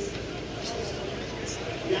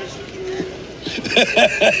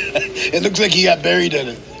 It looks like he got buried in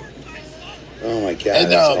it. Oh my God,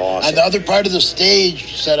 that's awesome. And the other part of the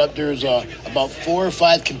stage setup, there's about 4 or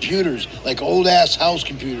 5 computers, like old ass house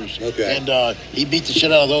computers. Okay. And he beat the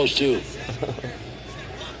shit out of those too.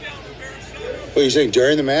 What, you saying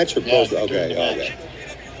during the match or post? Okay. Okay. Okay.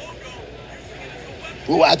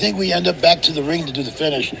 Well, I think we end up back to the ring to do the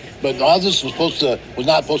finish, but all this was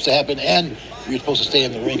not supposed to happen, and we were supposed to stay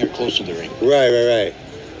in the ring or close to the ring. Right.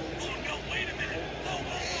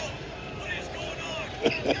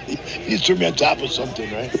 You threw me on top of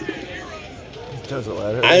something, right? It doesn't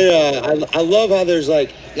matter. I love how there's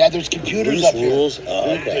like there's computers up here. rules. Oh,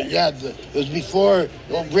 okay. It was before,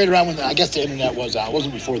 right around when I guess the internet was out. It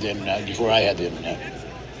wasn't before the internet. Before I had the internet.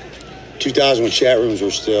 2000 when chat rooms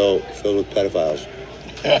were still filled with pedophiles.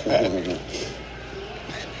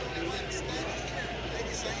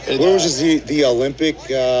 Where was this? The Olympic?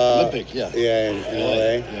 Olympic, yeah. Yeah, in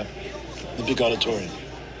LA. Yeah. The big auditorium.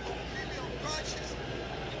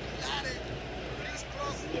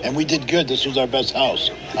 And we did good. This was our best house.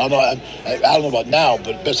 I don't know about now,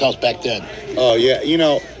 but best house back then. Oh yeah,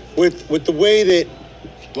 with the way that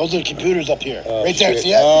those are the computers up here, right there. Shit. See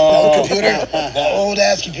that? Oh. The computer, the old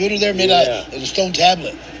ass computer there, made out of a stone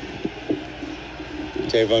tablet.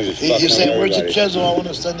 Tavon's just You fucking said, up "Where's the everybody. chisel? I want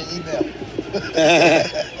to send an email."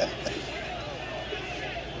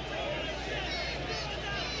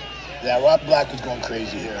 Yeah, Rob Black was going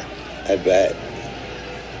crazy here. I bet.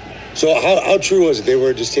 So how true was it? They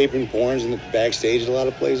were just taping porns in the backstage at a lot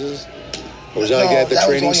of places? Or was that like at the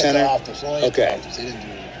training center? At the office. Only at Okay. the office. They didn't do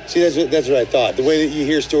it. See, that's what I thought. The way that you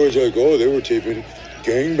hear stories like, they were taping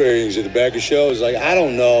gangbangs at the back of shows. Like, I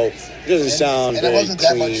don't know. It doesn't sound And it very wasn't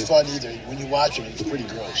that clean. much fun either. When you watch them, it's pretty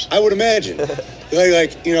gross. I would imagine.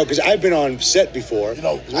 Because I've been on set before. We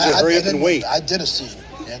should hurry up and wait. I did a scene.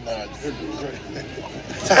 And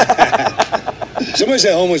Somebody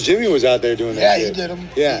said Homeless Jimmy was out there doing that yeah, shit. he did them.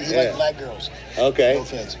 Yeah, he liked black girls. Okay. No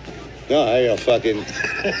offense. No, I fucking.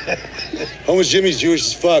 Homeless Jimmy's Jewish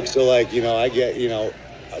as fuck, so like, you know, I get, you know,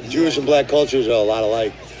 Jewish and black cultures are a lot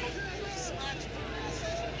alike.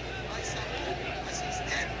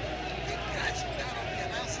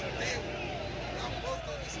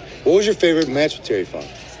 What was your favorite match with Terry Funk?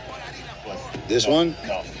 This one?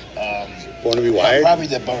 No. Born to be Wired? Probably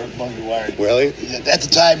that Born to be Wired. Really? At the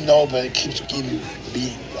time, no, but it keeps being.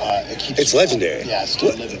 It's legendary. Yeah, it's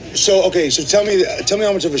still living. So okay, so tell me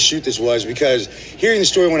how much of a shoot this was, because hearing the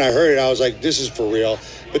story when I heard it, I was like, this is for real.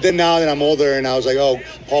 But then now that I'm older, and I was like, oh,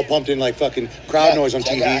 Paul pumped in like fucking crowd noise on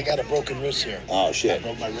TV. I got a broken wrist here. Oh shit! I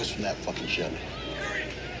broke my wrist from that fucking shit.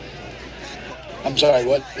 I'm sorry.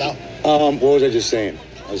 What now? What was I just saying?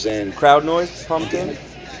 I was saying Crowd noise pumped in.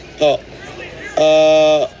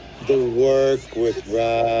 The work with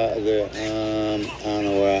I don't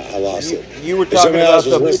know where I lost it. You were talking about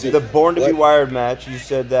the Born to Be Wired match. You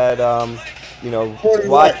said that you know,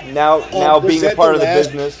 watch now being a part of the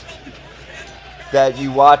business, that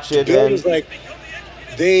you watch it. Bill and was like,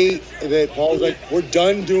 Paul was like, we're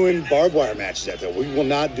done doing barbed wire matches out there. We will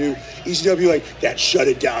not do ECW. Like that shut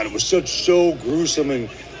it down. It was so gruesome and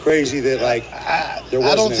crazy that like there wasn't.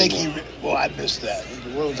 I don't think anymore. Well, I missed that.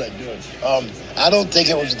 What was I doing? I don't think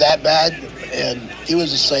it was that bad, and he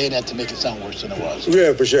was just saying that to make it sound worse than it was.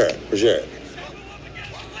 Yeah, for sure. I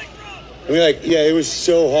mean, like, yeah, it was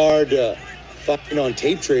so hard fucking on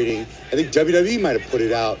tape trading. I think WWE might have put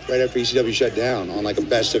it out right after ECW shut down on like a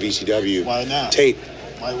best of ECW Why not? tape.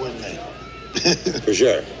 Why wouldn't they? For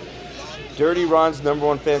sure. Dirty Ron's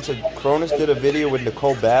 #1 fan said Cronus did a video with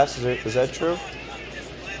Nicole Bass. Is that true?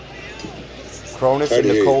 Cronus and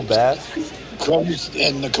Nicole Bass? Cronus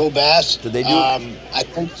and Nicole Bass. Did they do? I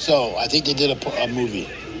think so. I think they did a movie,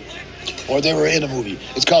 or they were in a movie.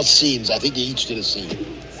 It's called Scenes. I think they each did a scene.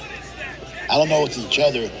 I don't know with each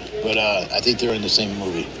other, but I think they're in the same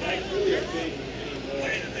movie.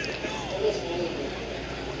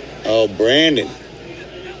 Oh, Brandon.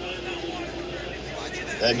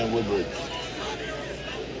 Edna Woodward.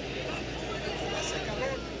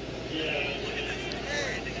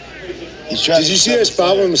 Did you see that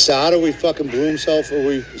spot with Masada? We fucking blew himself, or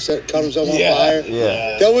we cut himself on fire?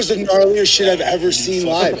 Yeah. That was the gnarliest shit I've ever seen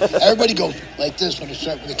live. Everybody goes like this when they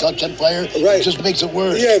catch on fire. Right. It just makes it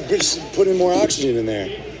worse. Yeah, but just putting more oxygen in there.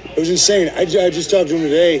 It was insane. I just talked to him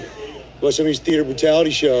today about some of these theater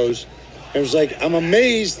brutality shows, and it was like, I'm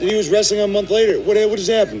amazed that he was wrestling a month later. What just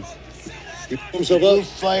happened? He blew himself up?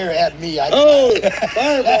 Fire at me. Fireball!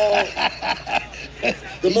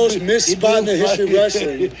 The most missed spot in the history of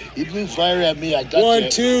wrestling. He blew fire at me. I got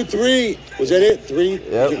 1, 2, 3. Was that it? 3?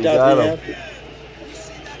 Yep, you got him.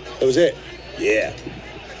 That was it. Yeah.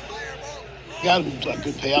 Got him a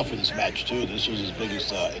good payoff for this match too. This was his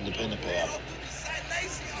biggest independent payoff.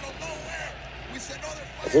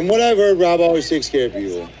 From what I've heard, Rob always takes care of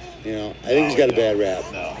people. You know, I think he's got a bad rap.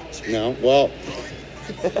 No? Well,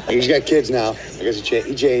 he's got kids now. I guess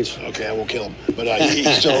he changed. Okay, I won't kill him. But he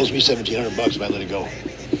still owes me $1,700 if I let it go.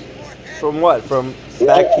 From what? From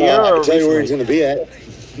back here I or can tell you where recently? he's going to be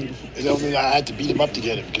at. You know, I mean, I had to beat him up to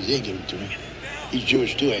get it because he ain't giving it to me. He's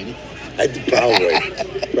Jewish too, ain't he?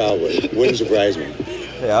 Probably. Wouldn't surprise me.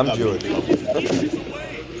 Yeah, I'm Jewish.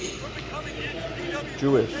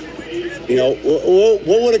 Jewish. You know,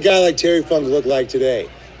 what would a guy like Terry Funk look like today?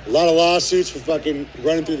 A lot of lawsuits for fucking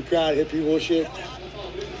running through the crowd, hit people with shit.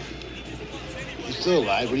 He's still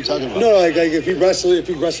alive. What are you talking about? No, like if he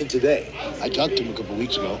wrestled today. I talked to him a couple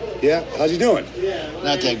weeks ago. Yeah, how's he doing?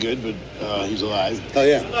 Not that good, but he's alive. Oh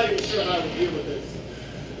yeah.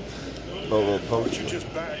 Would you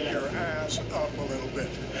just back your ass up a little bit?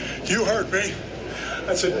 You heard me.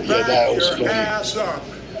 I said, Yeah, back that was your funny. ass up.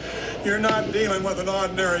 You're not dealing with an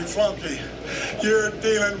ordinary flunky. You're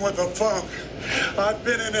dealing with a funk. I've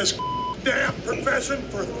been in this damn profession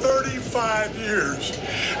for 35 years,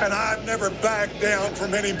 and I've never backed down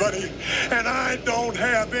from anybody, and I don't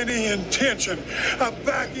have any intention of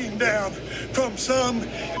backing down from some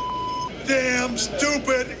damn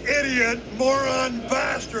stupid idiot moron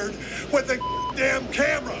bastard with a damn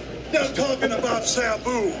camera. I'm talking about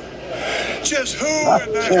Sabu. Just who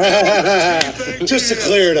in the hell does he think Just to he is?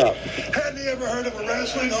 clear it up. Hadn't he ever heard of a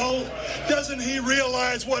wrestling hole? Doesn't he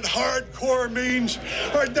realize what hardcore means?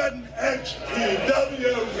 Or doesn't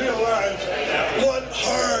XPW realize what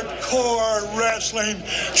hardcore wrestling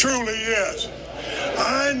truly is?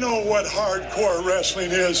 I know what hardcore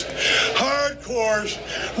wrestling is. Hardcore's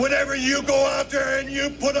whenever you go out there and you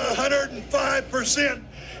put 105%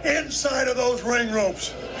 inside of those ring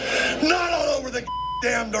ropes. Not all over the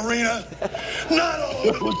damned arena, not all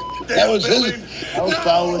over the That damn was building, his. I was not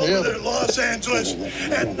following all him. over Los Angeles,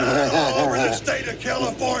 and not all over the state of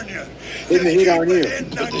California. Putting the heat on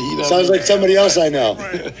you. Sounds like somebody else I know.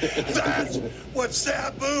 That's what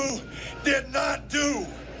Sabu did not do.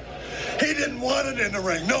 He didn't want it in the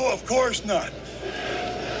ring. No, of course not.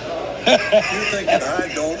 You think that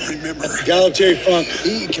I don't remember Galatasaray Funk.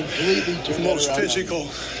 He completely the turned most it around. physical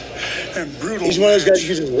and brutal He's one of those guys match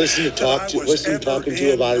you just listen to that I was ever talking to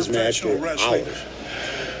in about his match professional for wrestling. hours.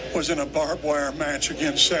 Was in a barbed wire match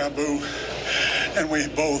against Sabu, and we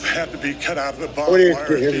both had to be cut out of the I barbed wouldn't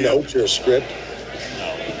wire. even give at him the end. notes or a script.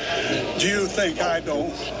 Do you think I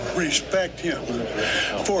don't respect him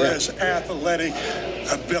for his athletic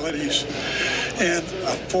abilities in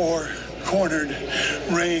a four-cornered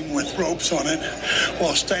ring with ropes on it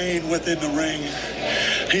while staying within the ring?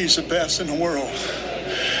 He's the best in the world.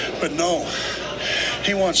 But no,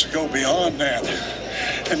 he wants to go beyond that.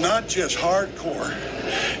 And not just hardcore.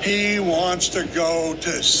 He wants to go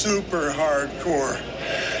to super hardcore,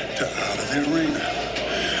 to out of the arena,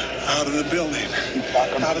 out of the building,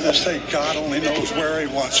 out of the state. God only knows where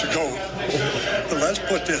he wants to go. But let's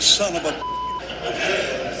put this son of a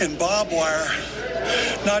in barbed wire,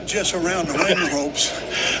 not just around the ring ropes.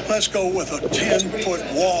 Let's go with a 10-foot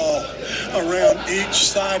wall around each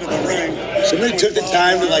side of the ring. Somebody took the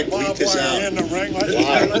time to like bleep this out. In the ring, let's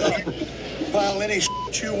pile any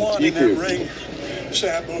shit you want in that ring,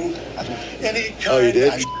 Sabu. Any kind Oh, you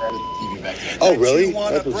did? of Oh, really? you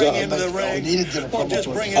want That's to what's bring up. into the ring. needed to Well, just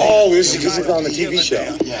promote bring it Oh, in. this is because it's on the TV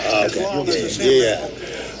show. Yeah. As long as it's Yeah.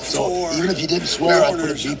 So even if you didn't swear, I put a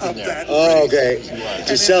corners beep in of there. that Oh, ring. okay. And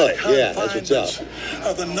To in sell the it. Yeah, that's what's up. confines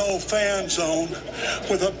of the no fan zone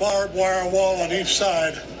with a barbed wire wall on each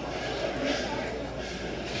side.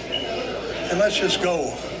 And let's just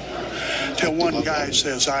go till one guy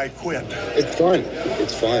says, I quit. It's fun.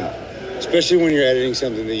 It's fun. Especially when you're editing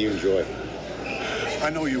something that you enjoy. I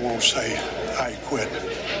know you won't say, I quit.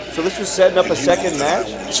 So this was setting up a And you second know that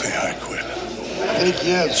match? I won't say, I quit. I think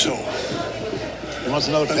he is. So, He wants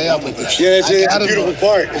another payoff like that. Yeah, it's I a got him. beautiful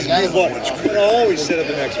part. It's a I beautiful got part. him. I always set up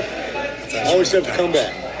the next one. I always set up the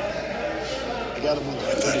comeback. I got him.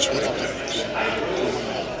 that's what it takes.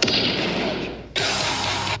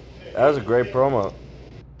 That was a great promo.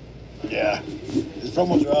 Yeah. His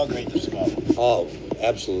promos are all great this album. Oh,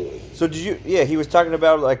 absolutely. So did you? Yeah, he was talking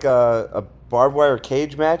about like a barbed wire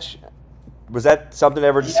cage match. Was that something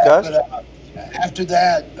ever discussed? But, after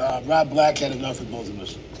that, Rob Black had enough with both of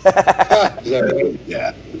us. Is that right?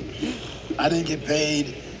 Yeah. I didn't get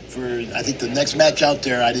paid for, I think the next match out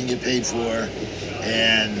there I didn't get paid for.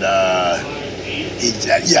 And, the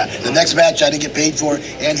next match I didn't get paid for,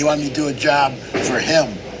 and he wanted me to do a job for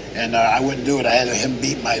him. And I wouldn't do it. I had him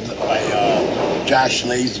beat my Josh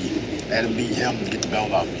Lazy. I had him beat him to get the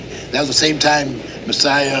belt off me. That was the same time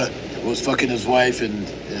Messiah was fucking his wife and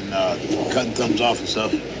cutting thumbs off and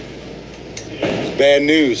stuff. Bad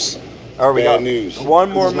news. All right, we Bad got news.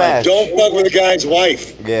 one more match. Don't fuck with a guy's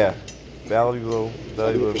wife. Yeah, valuable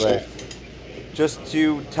advice. Just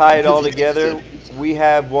to tie it all together, we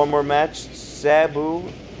have one more match: Sabu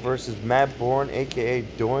versus Matt Bourne, aka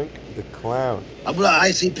Doink the Clown. I'm going to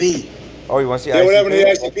ICP. Oh, you want to see Yeah, what happened to the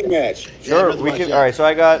ICP? ICP match? Sure, Yeah, we can. yeah. All right, so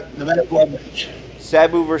I got No matter what match.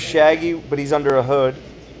 Sabu versus Shaggy, but he's under a hood,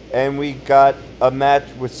 and we got a match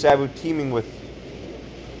with Sabu teaming with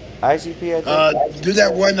ICP, I think. Do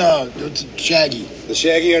that one, Shaggy. The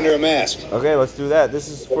Shaggy under a mask. Okay, let's do that. This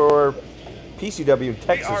is for PCW in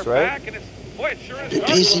Texas, right?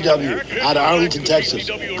 PCW out of Arlington, Texas.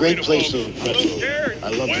 Great place to wrestle. I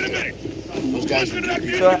love it. Those guys are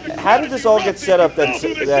great. So how did this all get set up that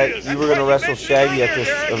you were going to wrestle Shaggy at this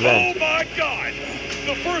event?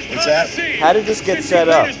 What's that? How did this get set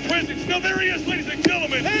up?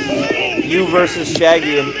 You versus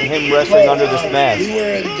Shaggy and him wrestling under this We mask.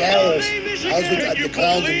 were in Dallas. I was with the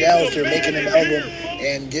Clowns in Dallas. They were making an album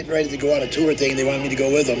and getting ready to go on a tour thing. They wanted me to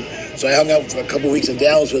go with them. So I hung out for a couple weeks in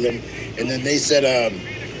Dallas with them. And then they said,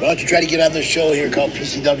 why don't you try to get on this show here called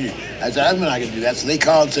PCW? I said, I'm not going to do that. So they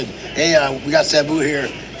called and said, hey, we got Sabu here.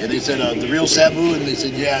 And they said, the real Sabu? And they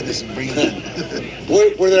said, yeah, this is bring it in.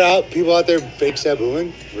 Were there people out there fake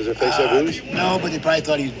Sabuing? Was there fake Sabus? No, but they probably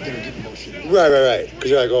thought they were getting bullshit. Right. Because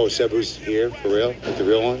you're like, oh, Sabu's here for real? Like the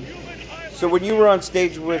real one? So when you were on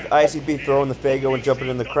stage with ICP throwing the Fago and jumping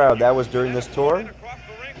in the crowd, that was during this tour?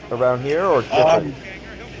 Around here or different?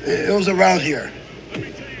 It was around here.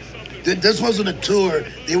 This wasn't a tour.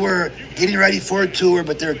 They were getting ready for a tour,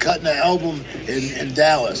 but they were cutting an album in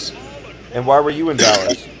Dallas. And why were you in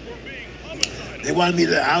Dallas? They wanted me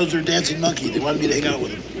to, I was their dancing monkey. They wanted me to hang out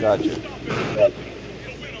with them. Gotcha.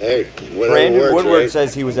 Hey, whatever Brandon works, Woodward right?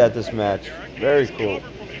 says he was at this match. Very cool.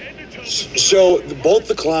 So both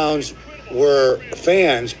the clowns were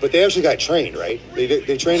fans, but they actually got trained, right?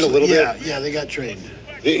 They trained a little bit. Yeah, they got trained.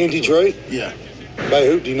 In Detroit? Yeah. By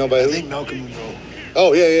who? Do you know by I who? think Malcolm Monroe.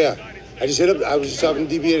 Oh yeah. I was just talking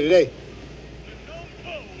to DBA today.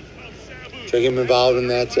 Try to get him involved in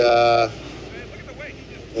that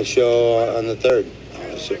show on the 3rd.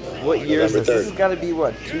 What year is this? November This has got to be,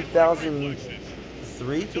 what,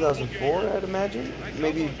 2003, 2004, I'd imagine?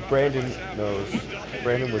 Maybe Brandon knows.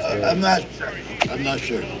 Brandon was there. I'm not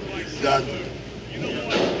sure.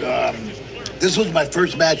 This was my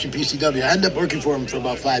first match in PCW. I ended up working for him for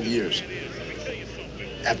about 5 years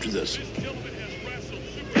after this.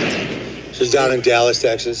 So it's down in Dallas,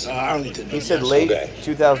 Texas. Arlington. He said late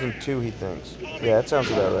 2002, he thinks. Yeah, that sounds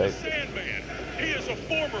about right.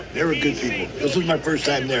 They were good people. This was my first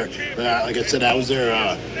time there. But like I said, I was there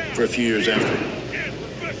for a few years after.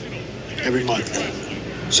 Every month.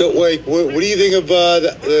 So, wait, what do you think of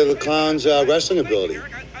the clown's wrestling ability?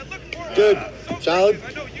 Good? Solid?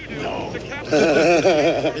 No.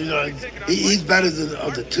 He's better than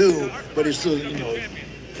of the two, but he's still, still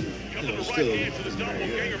isn't very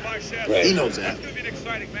good. Right. He knows that.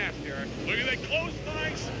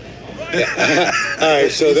 All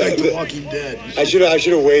right, so He's like The Walking Dead. I should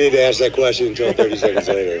have waited to ask that question until 30 seconds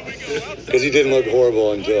later, because he didn't look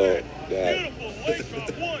horrible until that.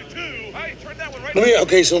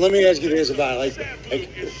 Let me ask you this about like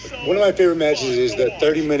one of my favorite matches is the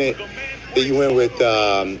 30-minute that you went with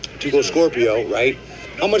Tuco Scorpio, right?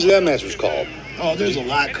 How much of that match was called? Oh, there's a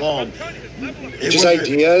lot called. Just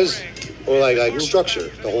ideas or like structure,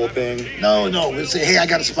 the whole thing? No. We'll say, hey, I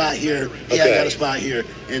got a spot here. Hey, Okay. I got a spot here.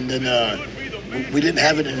 And then we didn't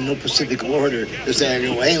have it in no specific order. Just say,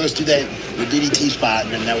 hey, let's do that the DDT spot,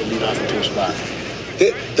 and then that would lead off into a spot.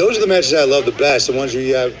 Those are the matches I love the best. The ones where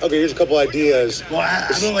you have, okay, here's a couple ideas. Well, I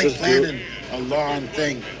don't like Just do it. planning a long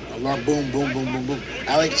thing. A long boom, boom, boom, boom, boom.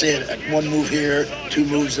 I like saying one move here, two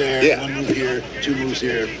moves there, Yeah. one move here, two moves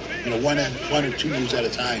here. One or two moves at a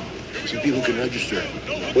time, so people can register.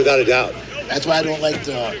 Without a doubt. That's why I don't like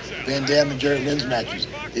the Van Damme and Jerry Lynn's matches.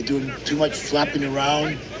 They do too much flopping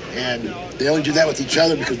around, and they only do that with each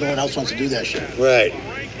other because no one else wants to do that shit. Right.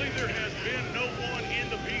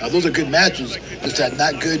 Now, those are good matches, just that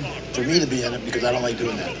not good for me to be in it because I don't like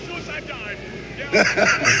doing that.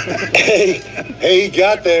 Hey, he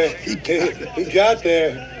got there. He got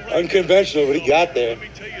there. Unconventional, but he got there.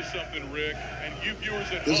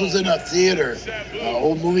 This was in a theater,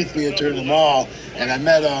 old movie theater in the mall, and I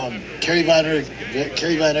met Kerry Von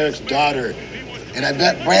Erich's daughter, and I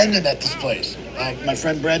met Brandon at this place. My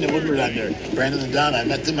friend Brandon Woodward on there. Brandon and Donna, I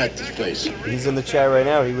met them at this place. He's in the chat right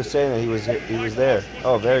now. He was saying that he was there.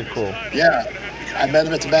 Oh, very cool. Yeah, I met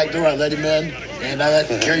him at the back door. I let him in, and I let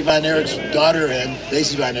Kerry Von Erich's daughter in,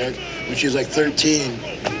 Lacey Von Erich, when she was like 13,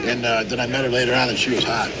 and then I met her later on, and she was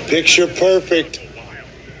hot. Picture perfect.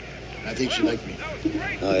 I think she liked me.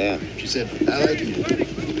 Oh, yeah. She said, I like you.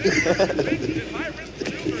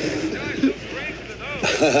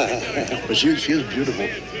 But she was beautiful.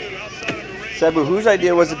 Sabu, whose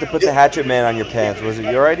idea was it to put the Hatchet Man on your pants? Was it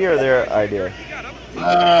your idea or their idea?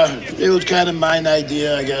 It was kind of mine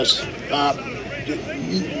idea, I guess. I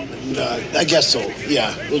guess so.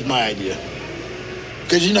 Yeah, it was my idea.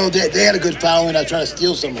 Because, they had a good following. I tried to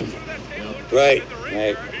steal some of them. Right.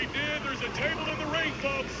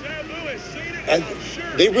 And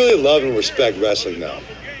they really love and respect wrestling, though.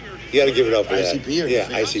 You got to give it up for that. ICP or Yeah,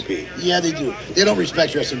 fans? ICP. Yeah, they do. They don't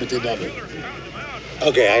respect wrestling, but they love it.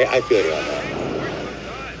 Okay, I feel you on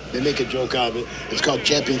that. They make a joke out of it. It's called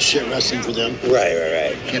champion shit wrestling for them.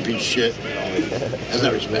 Right. Champion shit. That's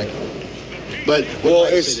not respect. But Well,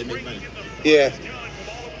 they it's- make money. Yeah.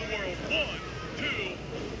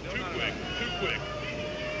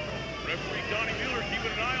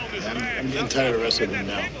 I'm getting tired of wrestling them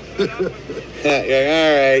now. Yeah,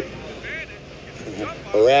 all right.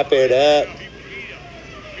 Wrap it up.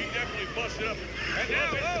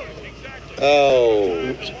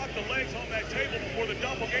 Oh.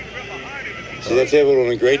 See, that table would have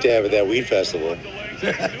been great to have at that weed festival.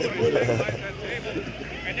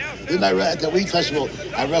 Then at the weed festival,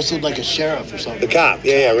 I wrestled like a sheriff or something. The cop,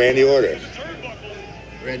 yeah, Randy Order.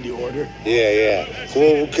 Randy Order. Yeah.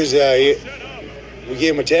 Well, because we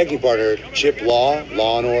gave him a tag team partner, Chip Law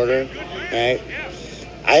and Order, right?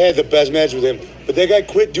 I had the best match with him, but that guy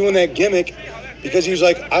quit doing that gimmick because he was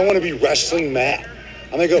like, I want to be wrestling Matt.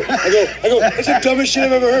 I go, that's the dumbest shit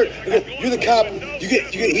I've ever heard. I go, you're the cop. You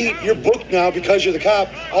get eat. You're booked now because you're the cop.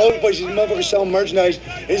 All over the place, these motherfuckers selling merchandise.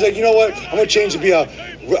 And he's like, you know what? I'm gonna change to be a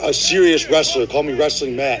serious wrestler. Call me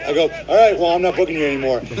Wrestling Matt. I go, all right, well, I'm not booking you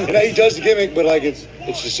anymore. And he does the gimmick, but like it's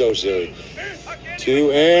just so silly.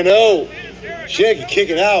 2-0. Shit, you kick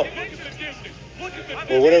it out.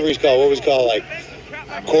 Or whatever he's called. What was he called? Like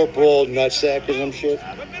Corporal Nutsack or some shit.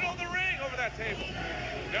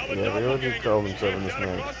 Yeah, they already called himself in this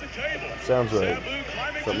match. Sounds right.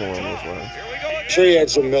 Something along those lines. I'm sure he had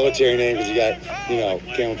some military name because he got,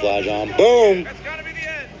 camouflage on. Boom!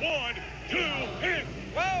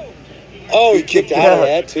 Oh, he kicked out of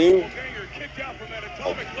that, too.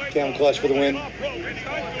 Oh, camel clutch for the win.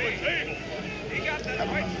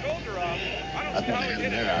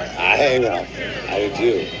 I know. I do,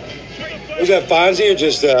 too. Was that Fonzie or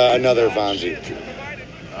just another Fonzie?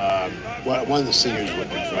 One of the singers with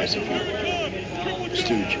the tricycle.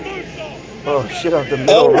 Stooge. Oh, shit off the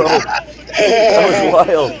middle row. That was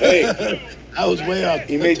wild. Hey, I was way up.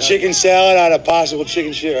 he made chicken salad out of possible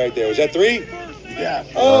chicken shit right there. Was that 3? Yeah.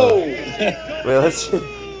 Oh! Well, that's...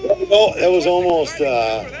 Oh, that was almost...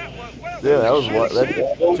 Yeah, that was wild. That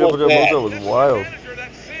triple mojo was wild.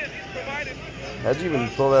 How'd you even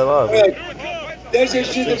pull that off? That's that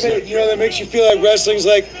shit that makes you feel like wrestling's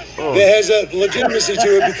like that has a legitimacy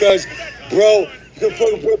to it because, bro, you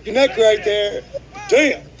fucking broke your neck right there.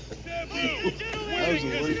 Damn. That was the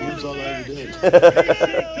worst moves all I ever did.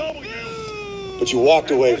 But you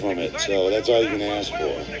walked away from it, so that's all you can ask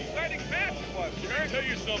for.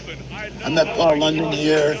 I met Paul London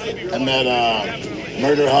here. I met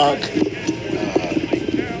Murder Hawk.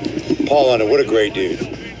 Paul London, what a great dude.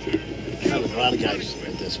 A lot of guys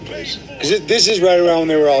at this place. Because this is right around when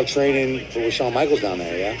they were all training for Shawn Michaels down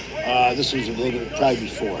there, yeah? This was a little bit probably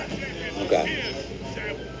before. Okay.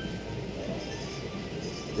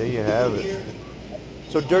 There you have it.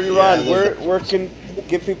 So, Dirty Ron, where can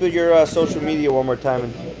give people your social media one more time,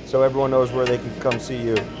 and so everyone knows where they can come see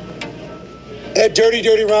you. At Dirty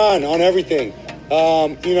Ron on everything.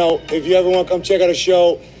 If you ever want to come check out a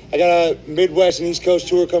show, I got a Midwest and East Coast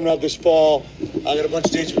tour coming up this fall. I got a bunch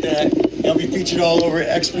of dates with that. I'll be featured all over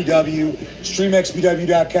XPW,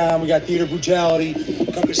 streamxpw.com. We got Theater Brutality.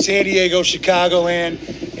 Come to San Diego, Chicagoland,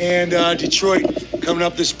 and Detroit coming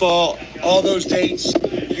up this fall. All those dates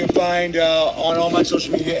you can find on all my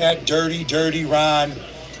social media at Dirty Ron.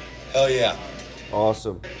 Hell yeah.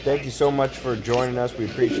 Awesome. Thank you so much for joining us. We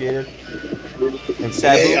appreciate it. And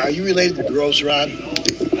Sabu, Hey, are you related to Gross Ron?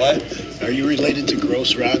 What? Are you related to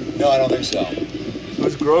Gross Ron? No, I don't think so.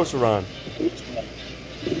 who's Gross Ron?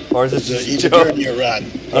 Or is this just He's a a joke? dirtier Ron.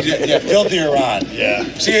 Yeah, filthier Ron. Yeah.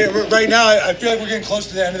 See, right now, I feel like we're getting close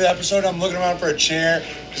to the end of the episode. I'm looking around for a chair,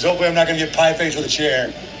 because hopefully I'm not going to get pie-faced with a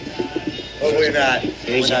chair. Hopefully not.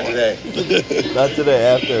 Hopefully not today. Not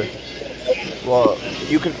today, after. Well,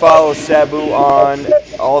 you can follow Sabu on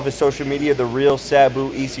all of his social media, The Real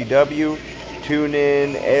Sabu ECW. Tune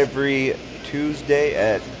in every Tuesday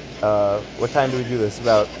at, what time do we do this?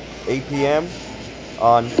 About 8 p.m.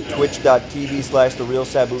 on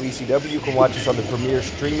twitch.tv/TheRealSabuECW. You can watch us on the Premier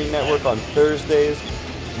Streaming Network on Thursdays.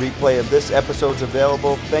 Replay of this episode's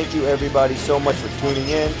available. Thank you, everybody, so much for tuning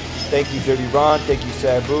in. Thank you, Dirty Ron. Thank you,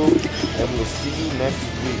 Sabu. And we'll see you next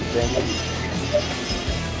week. Thank you.